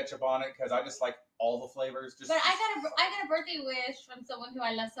 mustard, and ketchup on it because I just like all the flavors. But I got a birthday wish from someone who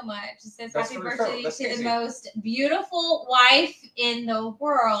I love so much. It says happy birthday to the most beautiful wife in the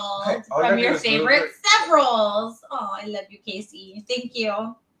world from your favorite severals. Oh, I love you, Casey. Thank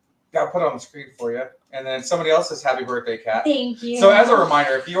you. Yeah, I'll put it on the screen for you. And then somebody else says happy birthday, Kat. Thank you. So as a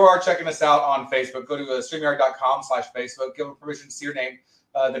reminder, if you are checking us out on Facebook, go to StreamYard.com/Facebook. Give them permission to see your name.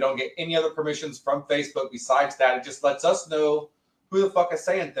 They don't get any other permissions from Facebook besides that. It just lets us know who the fuck is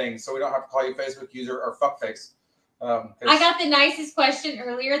saying things, so we don't have to call you Facebook user or fuckface. I got the nicest question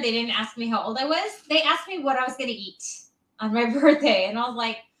earlier. They didn't ask me how old I was. They asked me what I was going to eat on my birthday. And I was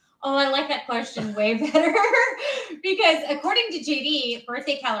like, oh, I like that question way better. Because according to JD,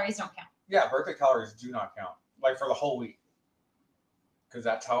 birthday calories don't count. Yeah, birthday calories do not count. Like for the whole week. Because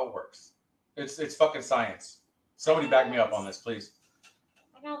that's how it works. It's fucking science. Somebody back me up on this, please.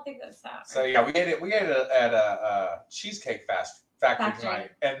 I don't think that's that. So yeah, we ate it at a cheesecake factory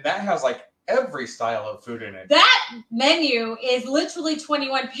tonight. And that has like every style of food in it. That menu is literally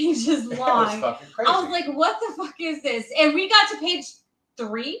 21 pages long. It was fucking crazy. I was like, what the fuck is this? And we got to page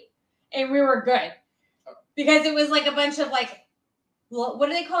 3 and we were good. Because it was like a bunch of like, what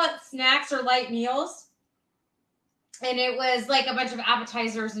do they call it? Snacks or light meals. And it was like a bunch of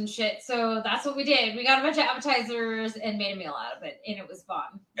appetizers and shit. So that's what we did. We got a bunch of appetizers and made a meal out of it. And it was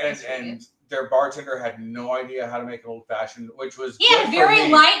fun. And their bartender had no idea how to make an old fashioned, which was very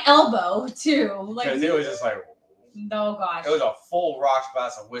light elbow too. Because it was just like, no gosh. It was a full rocks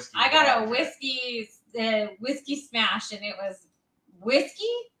glass of whiskey. I got a whiskey smash, and it was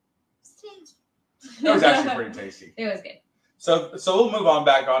whiskey. It was actually pretty tasty. It was good. So we'll move on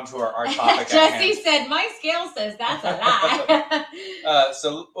back onto our topic. Jesse said, "My scale says that's a lie."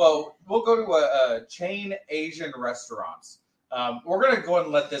 We'll go to a chain Asian restaurants. We're going to go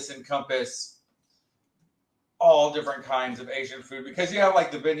and let this encompass all different kinds of Asian food because you have like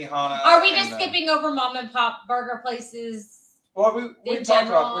the Benihana. Are we just skipping over mom and pop burger places? Well, we talked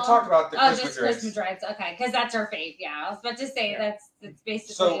about the Chris Madrid's. Okay, because that's our fave. Yeah, I was about to say that's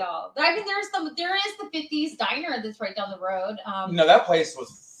basically all. I mean, there is the 50s diner that's right down the road. No, that place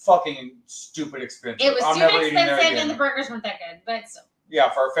was fucking stupid expensive. It was stupid expensive, and the burgers weren't that good, but still. Yeah,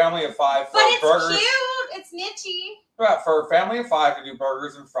 for a family of 5, but it's burgers, cute. It's nichey. But for a family of 5 to do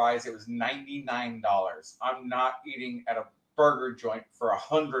burgers and fries, it was $99. I'm not eating at a burger joint for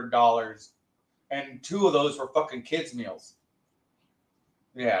 $100, and 2 of those were fucking kids' meals.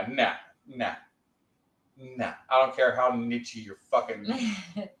 Yeah, nah. I don't care how nichey your fucking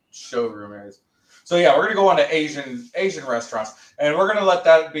showroom is. So yeah, we're gonna go on to Asian restaurants, and we're gonna let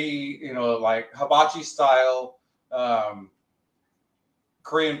that be, like hibachi style,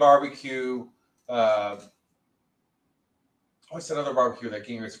 Korean barbecue, What's another barbecue that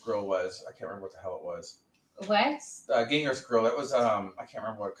Ginger's Grill was? I can't remember what the hell it was. What? Ginger's Grill. It was I can't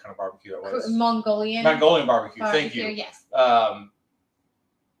remember what kind of barbecue it was. Mongolian barbecue. Thank you. Yes.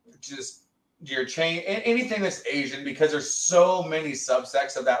 Just your chain, anything that's Asian, because there's so many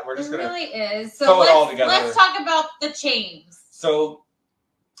subsects of that. We're just gonna really is. throw So it all together. let's talk about the chains. So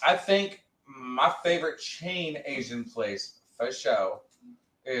I think my favorite chain Asian place for show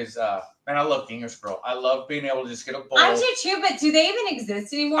is man, I love Ginger's Grill. I love being able to just get a bowl. I do too, but do they even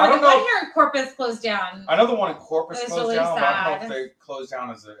exist anymore? I don't know. One here in Corpus closed down. I know the one in Corpus It's closed really down, but I don't know sad. if they closed down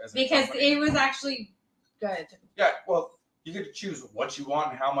as a Because company. it was actually good. Yeah, well, you get to choose what you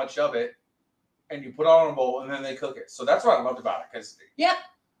want and how much of it, and you put it on a bowl, and then they cook it. So that's what I loved about it. Because Yep.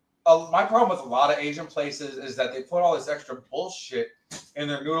 my problem with a lot of Asian places is that they put all this extra bullshit in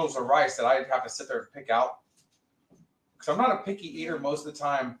their noodles or rice that I have to sit there and pick out. Because I'm not a picky eater most of the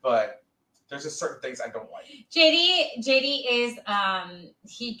time, but there's just certain things I don't like. JD is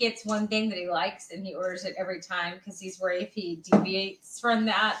he gets one thing that he likes and he orders it every time because he's worried if he deviates from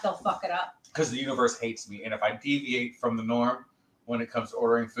that, they'll fuck it up. Because the universe hates me, and if I deviate from the norm when it comes to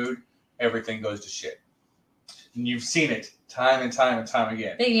ordering food, everything goes to shit. And you've seen it time and time and time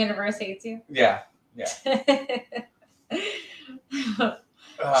again. The universe hates you. Yeah.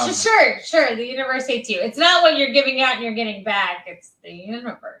 Sure. The universe hates you. It's not what you're giving out and you're getting back. It's the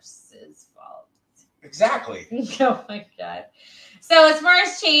universe's fault. Exactly. Oh my god. So as far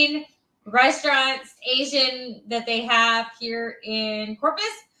as chain restaurants, Asian that they have here in Corpus,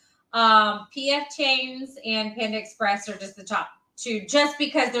 PF Chains and Panda Express are just the top two, just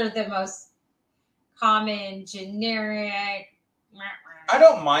because they're the most common, generic. I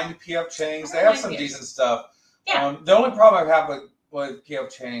don't mind PF Chang's. They have some decent stuff. Yeah. The only problem I have with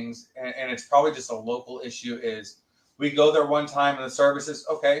PF Chang's, and it's probably just a local issue, is we go there one time and the service is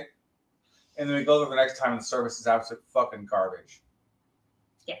okay. And then we go there the next time and the service is absolute fucking garbage.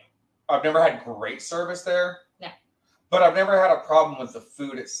 Yeah. I've never had great service there. No. But I've never had a problem with the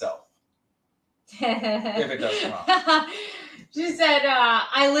food itself. If it does come out. She said,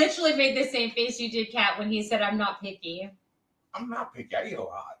 I literally made the same face you did, Kat, when he said, I'm not picky. I'm not picky. I eat a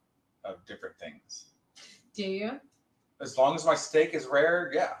lot of different things. Do you? As long as my steak is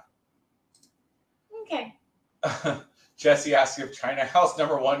rare, yeah. Okay. Jesse asked if China House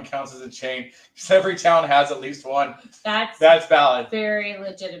 #1 counts as a chain, because every town has at least one. That's valid. Very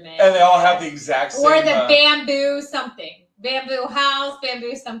legitimate. And they all have the exact same. Or the bamboo something. Bamboo house,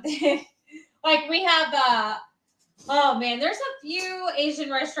 bamboo something. Like we have, oh man, there's a few Asian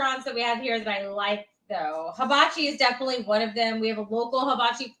restaurants that we have here that I like though. Hibachi is definitely one of them. We have a local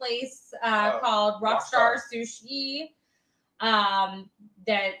hibachi place called Rockstar Sushi.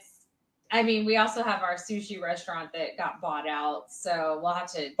 We also have our sushi restaurant that got bought out, so we'll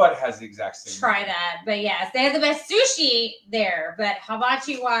have to. But it has the exact same. Try that, but yes, they have the best sushi there. But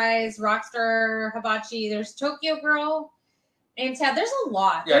hibachi wise, Rockstar Hibachi. There's Tokyo Grill in town. There's a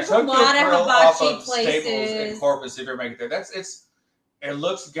lot. Yeah, there's Tokyo a lot of Grill hibachi off of places. Staples in Corpus, if you're making it there, it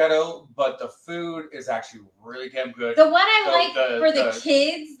looks ghetto, but the food is actually really damn good. The one I like for the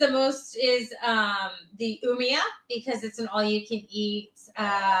kids the most is the Umiya, because it's an all-you-can-eat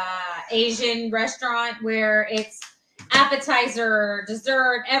Asian restaurant where it's appetizer,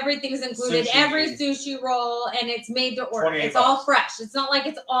 dessert, everything's included, sushi. Every sushi roll, and it's made to order. It's all fresh. It's not like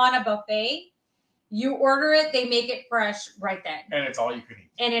it's on a buffet. You order it, they make it fresh right then. And it's all you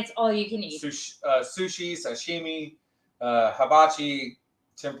can eat. Sushi, sashimi, hibachi,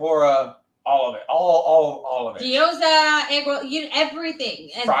 tempura, all of it. All of it. Gyoza, egg roll, everything.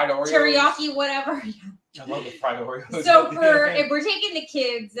 And fried Oreos. Teriyaki, whatever. I love the fried Oreos. So if we're taking the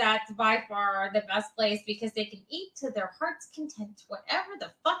kids, that's by far the best place because they can eat to their heart's content, whatever the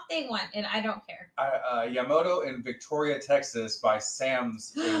fuck they want, and I don't care. Yamoto in Victoria, Texas by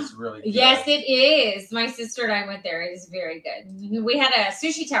Sam's is really good. Yes, it is. My sister and I went there. It is very good. We had a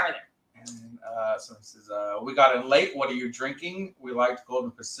sushi tower there. And so this is, we got in late. What are you drinking? We liked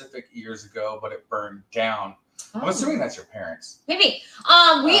Golden Pacific years ago, but it burned down. I'm assuming that's your parents. Maybe.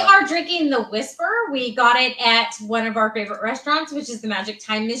 We are drinking the Whisper. We got it at one of our favorite restaurants, which is the Magic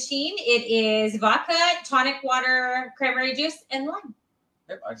Time Machine. It is vodka, tonic water, cranberry juice, and lime.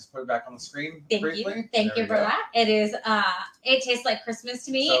 Yep, I just put it back on the screen briefly. Thank you. Thank you for that. It is. It tastes like Christmas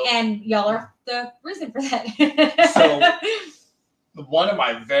to me, and y'all are the reason for that. So, one of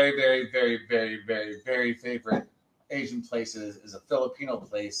my very, very, very, very, very, very favorite Asian places is a Filipino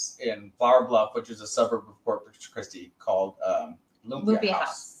place in Flower Bluff, which is a suburb of Corpus Christi, called Lumpia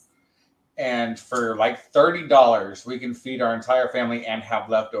House. And for like $30, we can feed our entire family and have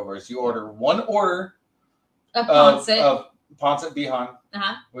leftovers. You order one order of pancit bihon,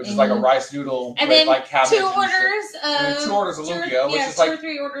 which is like a rice noodle and with then like cabbage. 2 orders of 2 orders of lumpia, which is like 2 or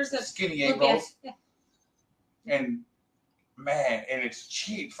 3 orders of skinny egg rolls. Yeah. And man, and it's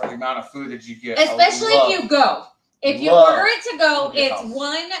cheap for the amount of food that you get. Especially if you go. If you order it to go, it's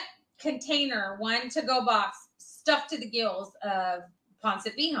 1 container, 1 to-go box stuffed to the gills of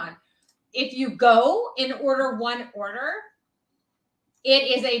pancit bihon. If you go and order 1 order,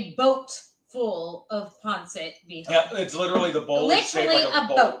 it is a boat full of pancit bihon. Yeah, it's literally the bowl. Literally like a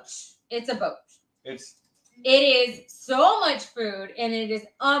boat. It's a boat. It is so much food, and it is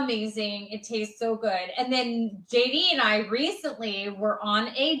amazing. It tastes so good. And then JD and I recently were on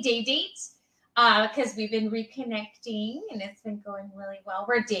a day date because we've been reconnecting, and it's been going really well.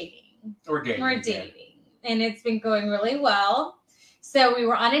 We're dating. And it's been going really well. So we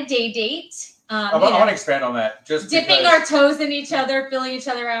were on a day date. I want to expand on that. Just dipping our toes in each other, filling each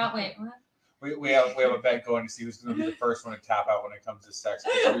other out. Wait, what? We have a bet going to see who's going to be the first one to tap out when it comes to sex.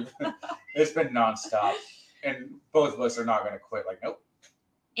 It's been nonstop, and both of us are not going to quit. Like, nope.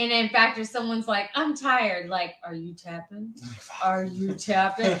 And in fact, if someone's like, "I'm tired," like, "Are you tapping? Are you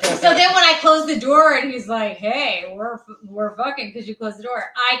tapping?" So then when I close the door and he's like, "Hey, we're fucking," because you closed the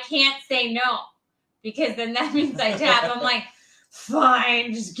door, I can't say no because then that means I tap. I'm like,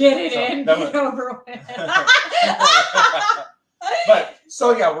 fine, just get it in, get it over with. But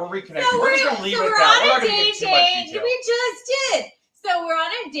so yeah, we're reconnecting. So we're just gonna leave it at that. We're on a day date. We just did. So we're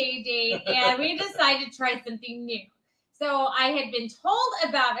on a day date, and we decided to try something new. So I had been told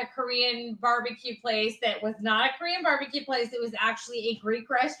about a Korean barbecue place that was not a Korean barbecue place. It was actually a Greek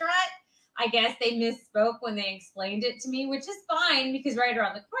restaurant. I guess they misspoke when they explained it to me, which is fine because right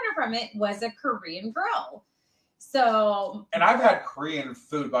around the corner from it was a Korean grill. So, and I've had Korean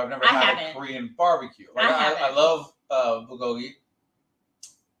food, but I've never had a Korean barbecue. Like I love bulgogi.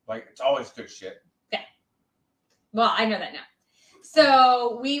 Like it's always good shit. Yeah. Well, I know that now.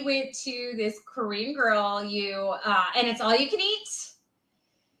 So we went to this Korean grill. And it's all you can eat.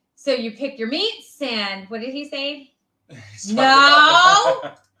 So you pick your meats, and what did he say?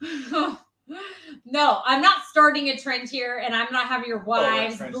 No. No, I'm not starting a trend here, and I'm not having your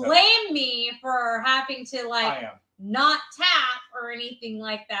wives blame me for having to not tap or anything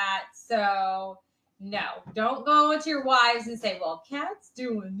like that. So no, don't go to your wives and say, "Well, Kat's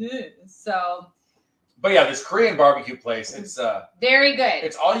doing this." So, but yeah, this Korean barbecue place, it's very good.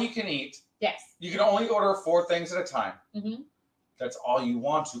 It's all you can eat. Yes, you can only order 4 things at a time. Mm-hmm. That's all you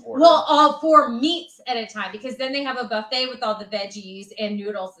want to order. Well, all 4 meats at a time, because then they have a buffet with all the veggies and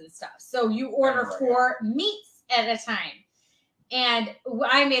noodles and stuff. So you order 4 meats at a time. And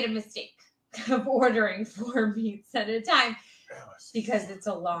I made a mistake of ordering 4 meats at a time because it's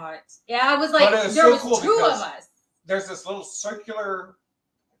a lot. Yeah, I was like, there was 2 of us. There's this little circular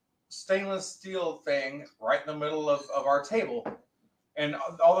stainless steel thing right in the middle of our table. And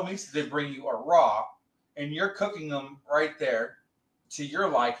all the meats that they bring you are raw. And you're cooking them right there to your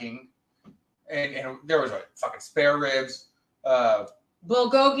liking, and there was fucking spare ribs,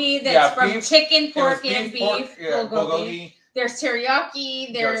 bulgogi that's from beef, chicken, pork, and beef. Bulgogi. There's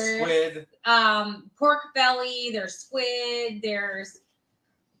teriyaki. There's squid. Pork belly. There's squid. There's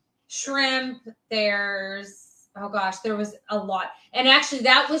shrimp. There's there was a lot, and actually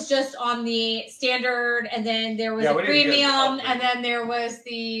that was just on the standard, and then there was a premium, and then there was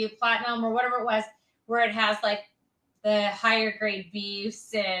the platinum or whatever it was, where it has like the higher grade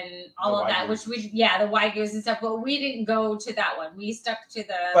beefs and all of that, which the Wagyus and stuff, but we didn't go to that one. We stuck to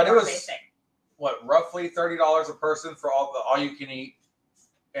the basic. What, roughly $30 a person for all you can eat?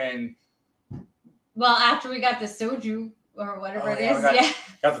 And well, after we got the soju or whatever it is,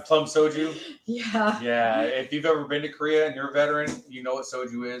 got the plum soju. Yeah. Yeah. If you've ever been to Korea and you're a veteran, you know what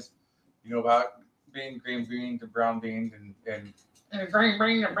soju is. You know about green bean to brown bean and no,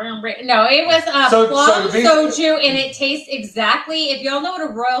 it was plum soju, and it tastes exactly. If y'all know what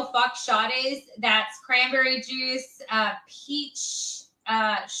a royal fuck shot is, that's cranberry juice, peach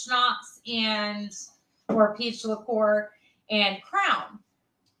schnapps, or peach liqueur and Crown.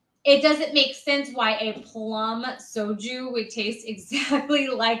 It doesn't make sense why a plum soju would taste exactly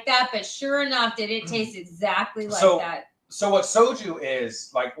like that, but sure enough, did it taste exactly like that. So what soju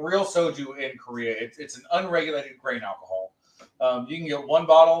is, like real soju in Korea, it's an unregulated grain alcohol. You can get 1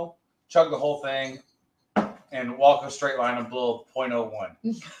 bottle, chug the whole thing, and walk a straight line and blow 0.01.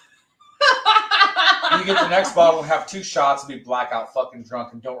 You get the next bottle and have 2 shots and be blackout fucking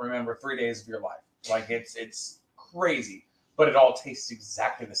drunk and don't remember 3 days of your life. Like it's crazy, but it all tastes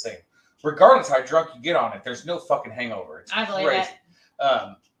exactly the same. Regardless how drunk you get on it, there's no fucking hangover. It's crazy.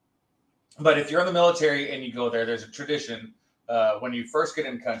 It. But if you're in the military and you go there, there's a tradition. When you first get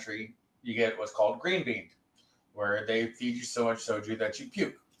in country, you get what's called green bean. where they feed you so much soju that you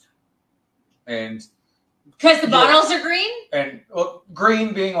puke. And because the bottles are green? And well,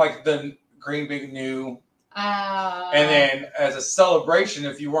 green being like the green being new. And then as a celebration,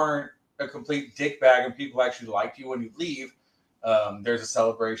 if you weren't a complete dickbag and people actually liked you when you leave, there's a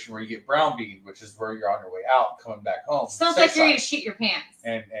celebration where you get brown bean, which is where you're on your way out, coming back home. Sounds like you're going to shit your pants.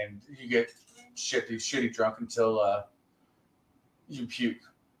 And you get shitty drunk until you puke.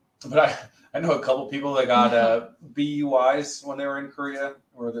 But I know a couple people that got BUIs when they were in Korea.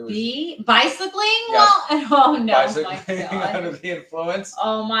 Where there was bicycling? Yeah. Oh no! Bicycling under the influence.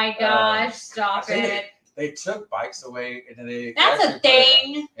 Oh my gosh! Stop it! They took bikes away, and then they. That's a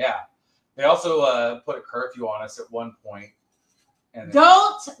thing. They also put a curfew on us at one point. And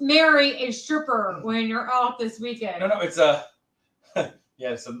don't marry a stripper when you're out this weekend. No, it's the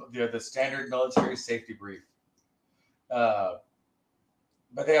standard military safety brief.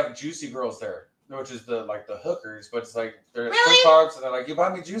 But they have juicy girls there, which is the hookers, but it's like they're strip clubs, and they're like, "You buy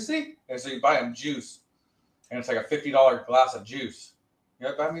me juicy?" And so you buy them juice, and it's like a $50 glass of juice. You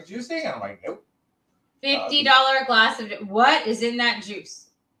buy me juicy? And I'm like, nope. $50 glass of what is in that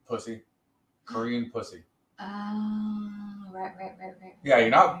juice? Pussy, Korean pussy. Right. Yeah, you're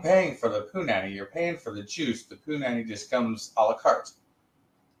not paying for the punani. You're paying for the juice. The punani just comes a la carte.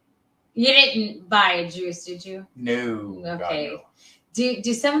 You didn't buy a juice, did you? No. Okay. God, no.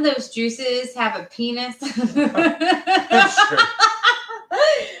 Do some of those juices have a penis? I'm sure.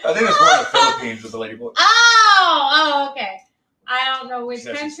 I think it's one of the Philippines with the lady boy. Oh, okay. I don't know which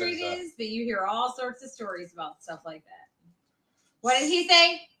country it is, but you hear all sorts of stories about stuff like that. What did he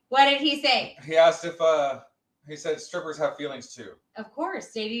say? He asked if he said strippers have feelings too. Of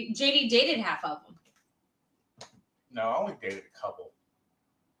course. JD dated half of them. No, I only dated a couple.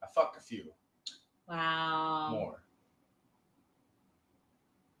 I fucked a few. Wow. More.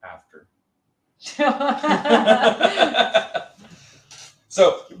 After.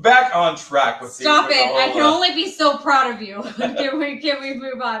 So back on track with Stop it! I can only be so proud of you. Can we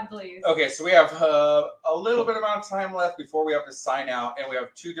move on, please? Okay, so we have a little bit amount of time left before we have to sign out, and we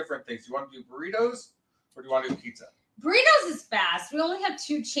have two different things. You want to do burritos, or do you want to do pizza? Burritos is fast. We only have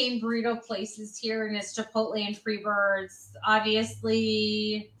 2 chain burrito places here, and it's Chipotle and Freebirds.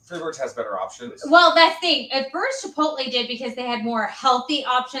 Obviously, Freebirds has better options. Well, that's the thing. At first, Chipotle did because they had more healthy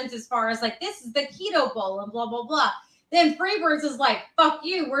options as far as like, this is the keto bowl and blah, blah, blah. Then Freebirds is like, fuck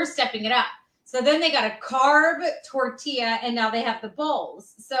you, we're stepping it up. So then they got a carb tortilla, and now they have the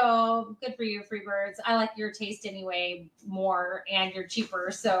bowls. So good for you, Freebirds. I like your taste anyway more, and you're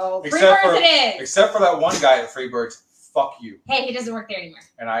cheaper. So Freebirds it is. Except for that one guy at Freebirds. Fuck you. Hey, he doesn't work there anymore.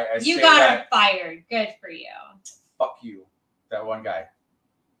 And I you got him fired. Good for you. Fuck you, that one guy.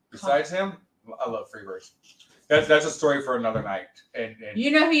 Besides him, I love Freebirds. That's a story for another night. And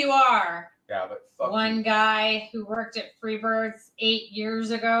you know who you are. Yeah, but fuck one you. Guy who worked at Freebirds 8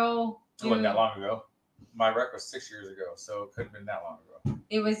 years ago. It wasn't that long ago. My rec was 6 years ago, so it couldn't have been that long ago.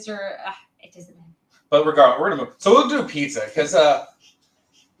 It was your. It doesn't matter. But regardless, we're gonna move. So we'll do pizza because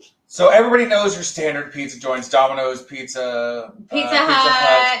so everybody knows your standard pizza joints: Domino's Pizza, Pizza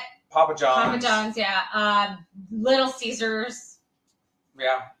Hut, Papa John's. Papa John's, yeah. Little Caesars.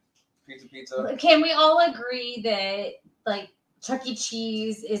 Yeah, pizza. Can we all agree that like Chuck E.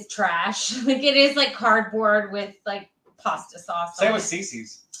 Cheese is trash? Like it is like cardboard with like pasta sauce. Same with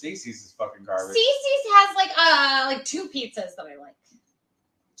Cece's. Cece's is fucking garbage. Cece's has like 2 pizzas that I like.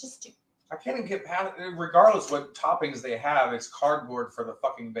 Just 2. I can't even get past it. Regardless what toppings they have, it's cardboard for the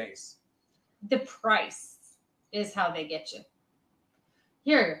fucking base. The price is how they get you.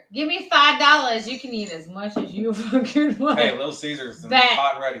 Here, give me $5. You can eat as much as you fucking want. Hey, Little Caesars and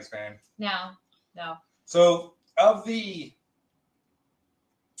Hot and Ready's, man. No. So of the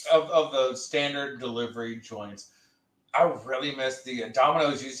standard delivery joints, I really miss the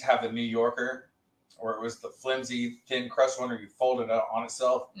Domino's used to have the New Yorker, where it was the flimsy, thin crust one where you fold it out on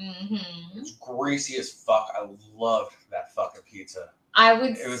itself. Mm-hmm. It's greasy as fuck. I loved that fucking pizza.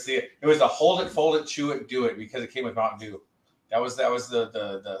 It was the hold it, fold it, chew it, do it, because it came with Mountain Dew. That was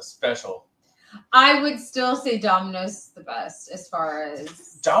the special. I would still say Domino's is the best as far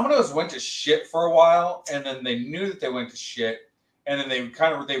as Domino's went to shit for a while, and then they knew that they went to shit. And then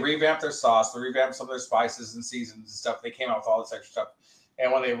they revamped their sauce, they revamped some of their spices and seasons and stuff. They came out with all this extra stuff.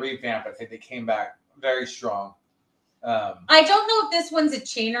 And when they revamped, I think they came back very strong. I don't know if this one's a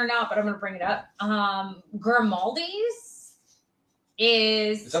chain or not, but I'm going to bring it up. Grimaldi's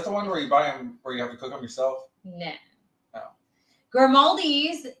is that the one where you buy them, where you have to cook them yourself? No. Oh.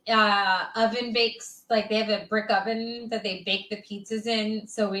 Grimaldi's oven bakes, like they have a brick oven that they bake the pizzas in.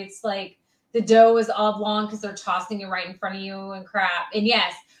 So it's like, the dough is oblong because they're tossing it right in front of you and crap. And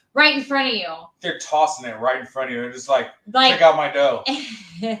yes, right in front of you. They're tossing it right in front of you. They're just like check out my dough.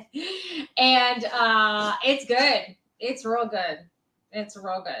 And it's good. It's real good. It's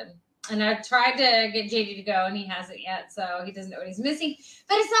real good. And I tried to get JD to go, and he hasn't yet, so he doesn't know what he's missing.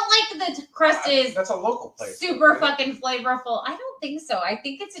 But it's not like the crust is that's a local place, super fucking flavorful. I don't think so. I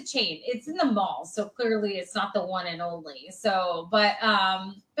think it's a chain. It's in the mall, so clearly it's not the one and only. So, but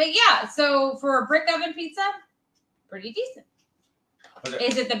yeah. So for a brick oven pizza, pretty decent.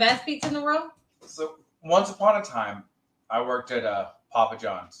 Is it the best pizza in the world? So once upon a time, I worked at Papa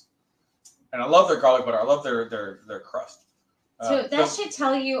John's, and I love their garlic butter. I love their crust. So that should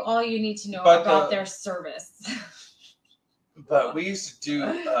tell you all you need to know about their service. But we used to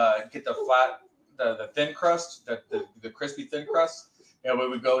get the flat, the thin crust, the crispy thin crust. And we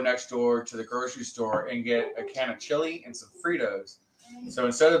would go next door to the grocery store and get a can of chili and some Fritos. So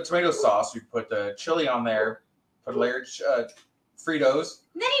instead of tomato sauce, we put the chili on there, put a layer of Fritos.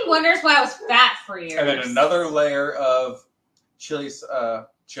 And then he wonders why I was fat for years. And then another layer of chili,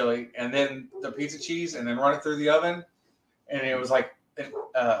 and then the pizza cheese, and then run it through the oven. And it was like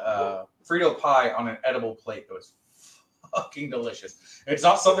Frito pie on an edible plate. It was fucking delicious. It's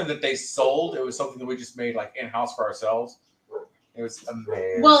not something that they sold. It was something that we just made like in-house for ourselves. It was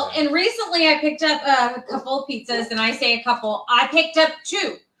amazing. Well, and recently I picked up a couple of pizzas, and I say a couple. I picked up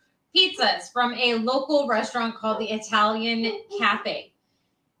 2 pizzas from a local restaurant called the Italian Cafe.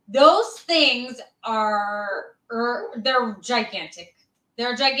 Those things they're gigantic.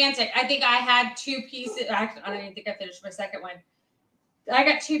 They're gigantic. I think I had 2 pieces. Actually, I don't even think I finished my second one. I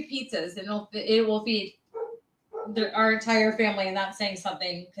got 2 pizzas, and it will feed our entire family. And that's saying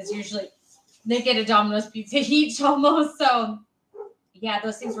something, because usually they get a Domino's pizza each almost. So, yeah,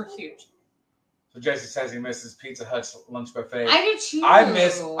 those things were huge. So Jesse says he misses Pizza Hut's lunch buffet. I do too. I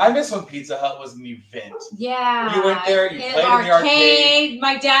miss when Pizza Hut was an event. Yeah. You went there, you played in the arcade.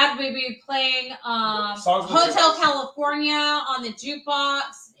 My dad would be playing Hotel California on the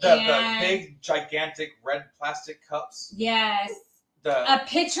jukebox. The big, gigantic red plastic cups. Yes. A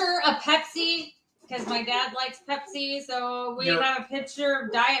pitcher of Pepsi, because my dad likes Pepsi, so we have a pitcher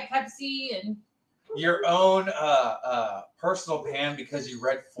of Diet Pepsi and your own personal pan because you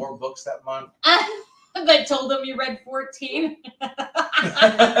read 4 books that month. That told them you read 14.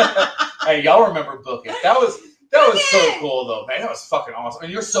 Hey, y'all remember booking? That was so cool though, man. That was fucking awesome.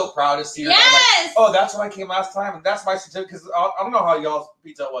 And you're so proud to see her. Yes. Like, oh, that's when I came last time, and that's my certificate. Because I don't know how y'all's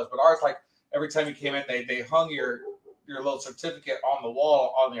pizza was, but ours, like every time you came in, they hung your little certificate on the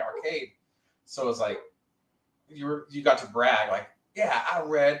wall on the arcade. So it was like you got to brag, like, yeah, I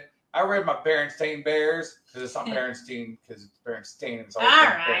read my Berenstain Bears, because it's not Berenstain, because it's Berenstain, and it's always all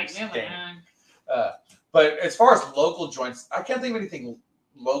right, Berenstain. But as far as local joints, I can't think of anything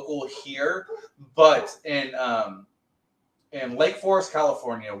local here, but in Lake Forest,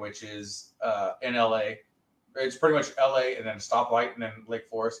 California, which is in LA, it's pretty much LA and then a stoplight and then Lake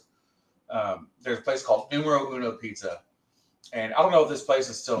Forest. There's a place called Numero Uno Pizza, and I don't know if this place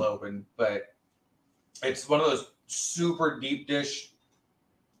is still open, but it's one of those super deep dish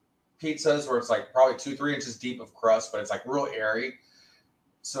pizzas where it's like probably 2-3 inches deep of crust, but it's like real airy.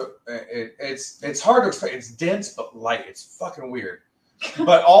 So it's hard to explain. It's dense but light. It's fucking weird.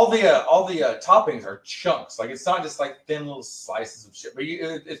 But all the toppings are chunks. Like, it's not just like thin little slices of shit. But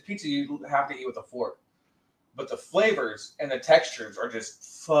it's pizza you have to eat with a fork. But the flavors and the textures are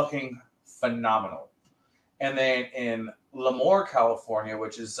just fucking phenomenal. And then in Lemoore, California,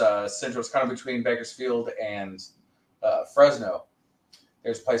 which is central, it's kind of between Bakersfield and Fresno,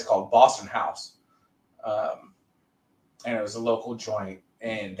 there's a place called Boston House. And it was a local joint.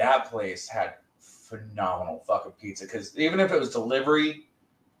 And that place had phenomenal fucking pizza. Because even if it was delivery,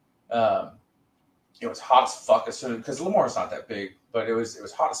 it was hot as fuck as soon. Because Lemoore's not that big, but it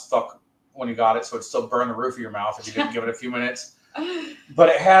was hot as fuck when you got it. So it still burned the roof of your mouth if you didn't give it a few minutes. But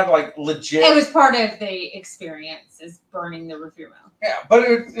it had like legit. It was part of the experience, is burning the roof of your mouth. Yeah, but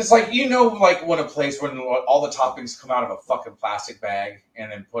it's like, like when a place when all the toppings come out of a fucking plastic bag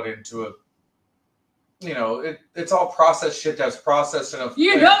and then put into a. It's all processed shit that's processed in a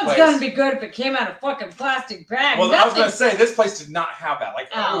it's gonna be good if it came out of fucking plastic bag. Well, I was gonna say, this place did not have that. Like,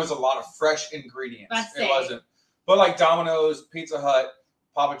 it was a lot of fresh ingredients. It wasn't. But like Domino's, Pizza Hut,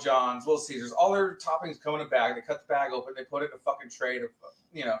 Papa John's, Little Caesars, all their toppings come in a bag. They cut the bag open. They put it in a fucking tray to,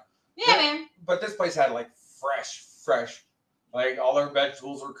 Yeah, man. But this place had like fresh. Like, all their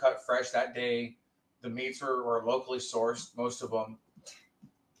vegetables were cut fresh that day. The meats were locally sourced, most of them.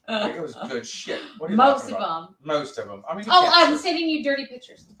 It was good shit. What are you Most talking of about? them. Most of them. I mean, I'm sending you dirty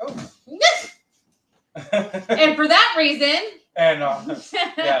pictures. Oh. And for that reason. And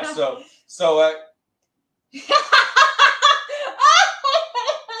yeah, so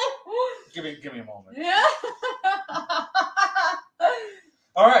Give me a moment. Yeah.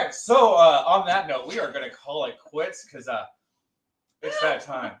 All right. So on that note, we are going to call it quits because it's that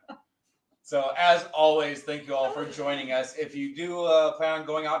time. So as always, thank you all for joining us. If you do plan on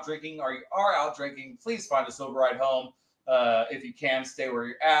going out drinking or you are out drinking, please find a sober ride home. If you can, stay where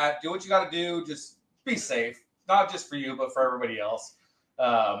you're at. Do what you got to do. Just be safe. Not just for you, but for everybody else.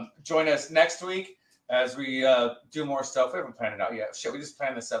 Join us next week as we do more stuff. We haven't planned it out yet. Shit, we just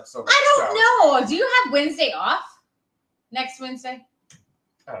planned this episode. I don't know. Do you have Wednesday off? Next Wednesday?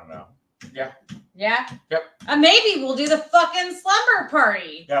 I don't know. Yeah. Yeah? Yep. Maybe we'll do the fucking slumber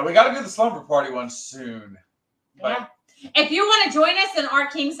party. Yeah, we got to do the slumber party one soon. Yeah. If you want to join us in our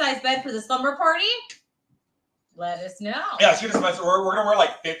king-size bed for the slumber party, let us know. Yeah, shoot us a message. We're going to wear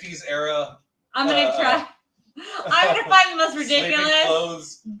like 50s era. I'm going to try. I'm going to find the most ridiculous.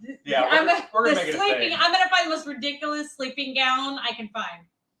 Clothes. Yeah, we're going to make it a thing. I'm going to find the most ridiculous sleeping gown I can find.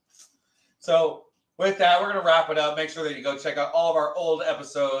 So with that, we're going to wrap it up. Make sure that you go check out all of our old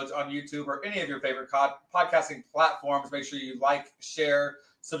episodes on YouTube or any of your favorite podcasting platforms. Make sure you like, share,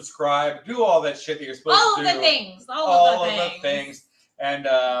 subscribe, do all that shit that you're supposed to do. All of the things. And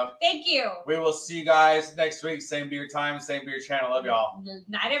thank you. We will see you guys next week. Same beer time, same beer channel. Love y'all.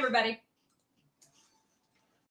 Night, everybody.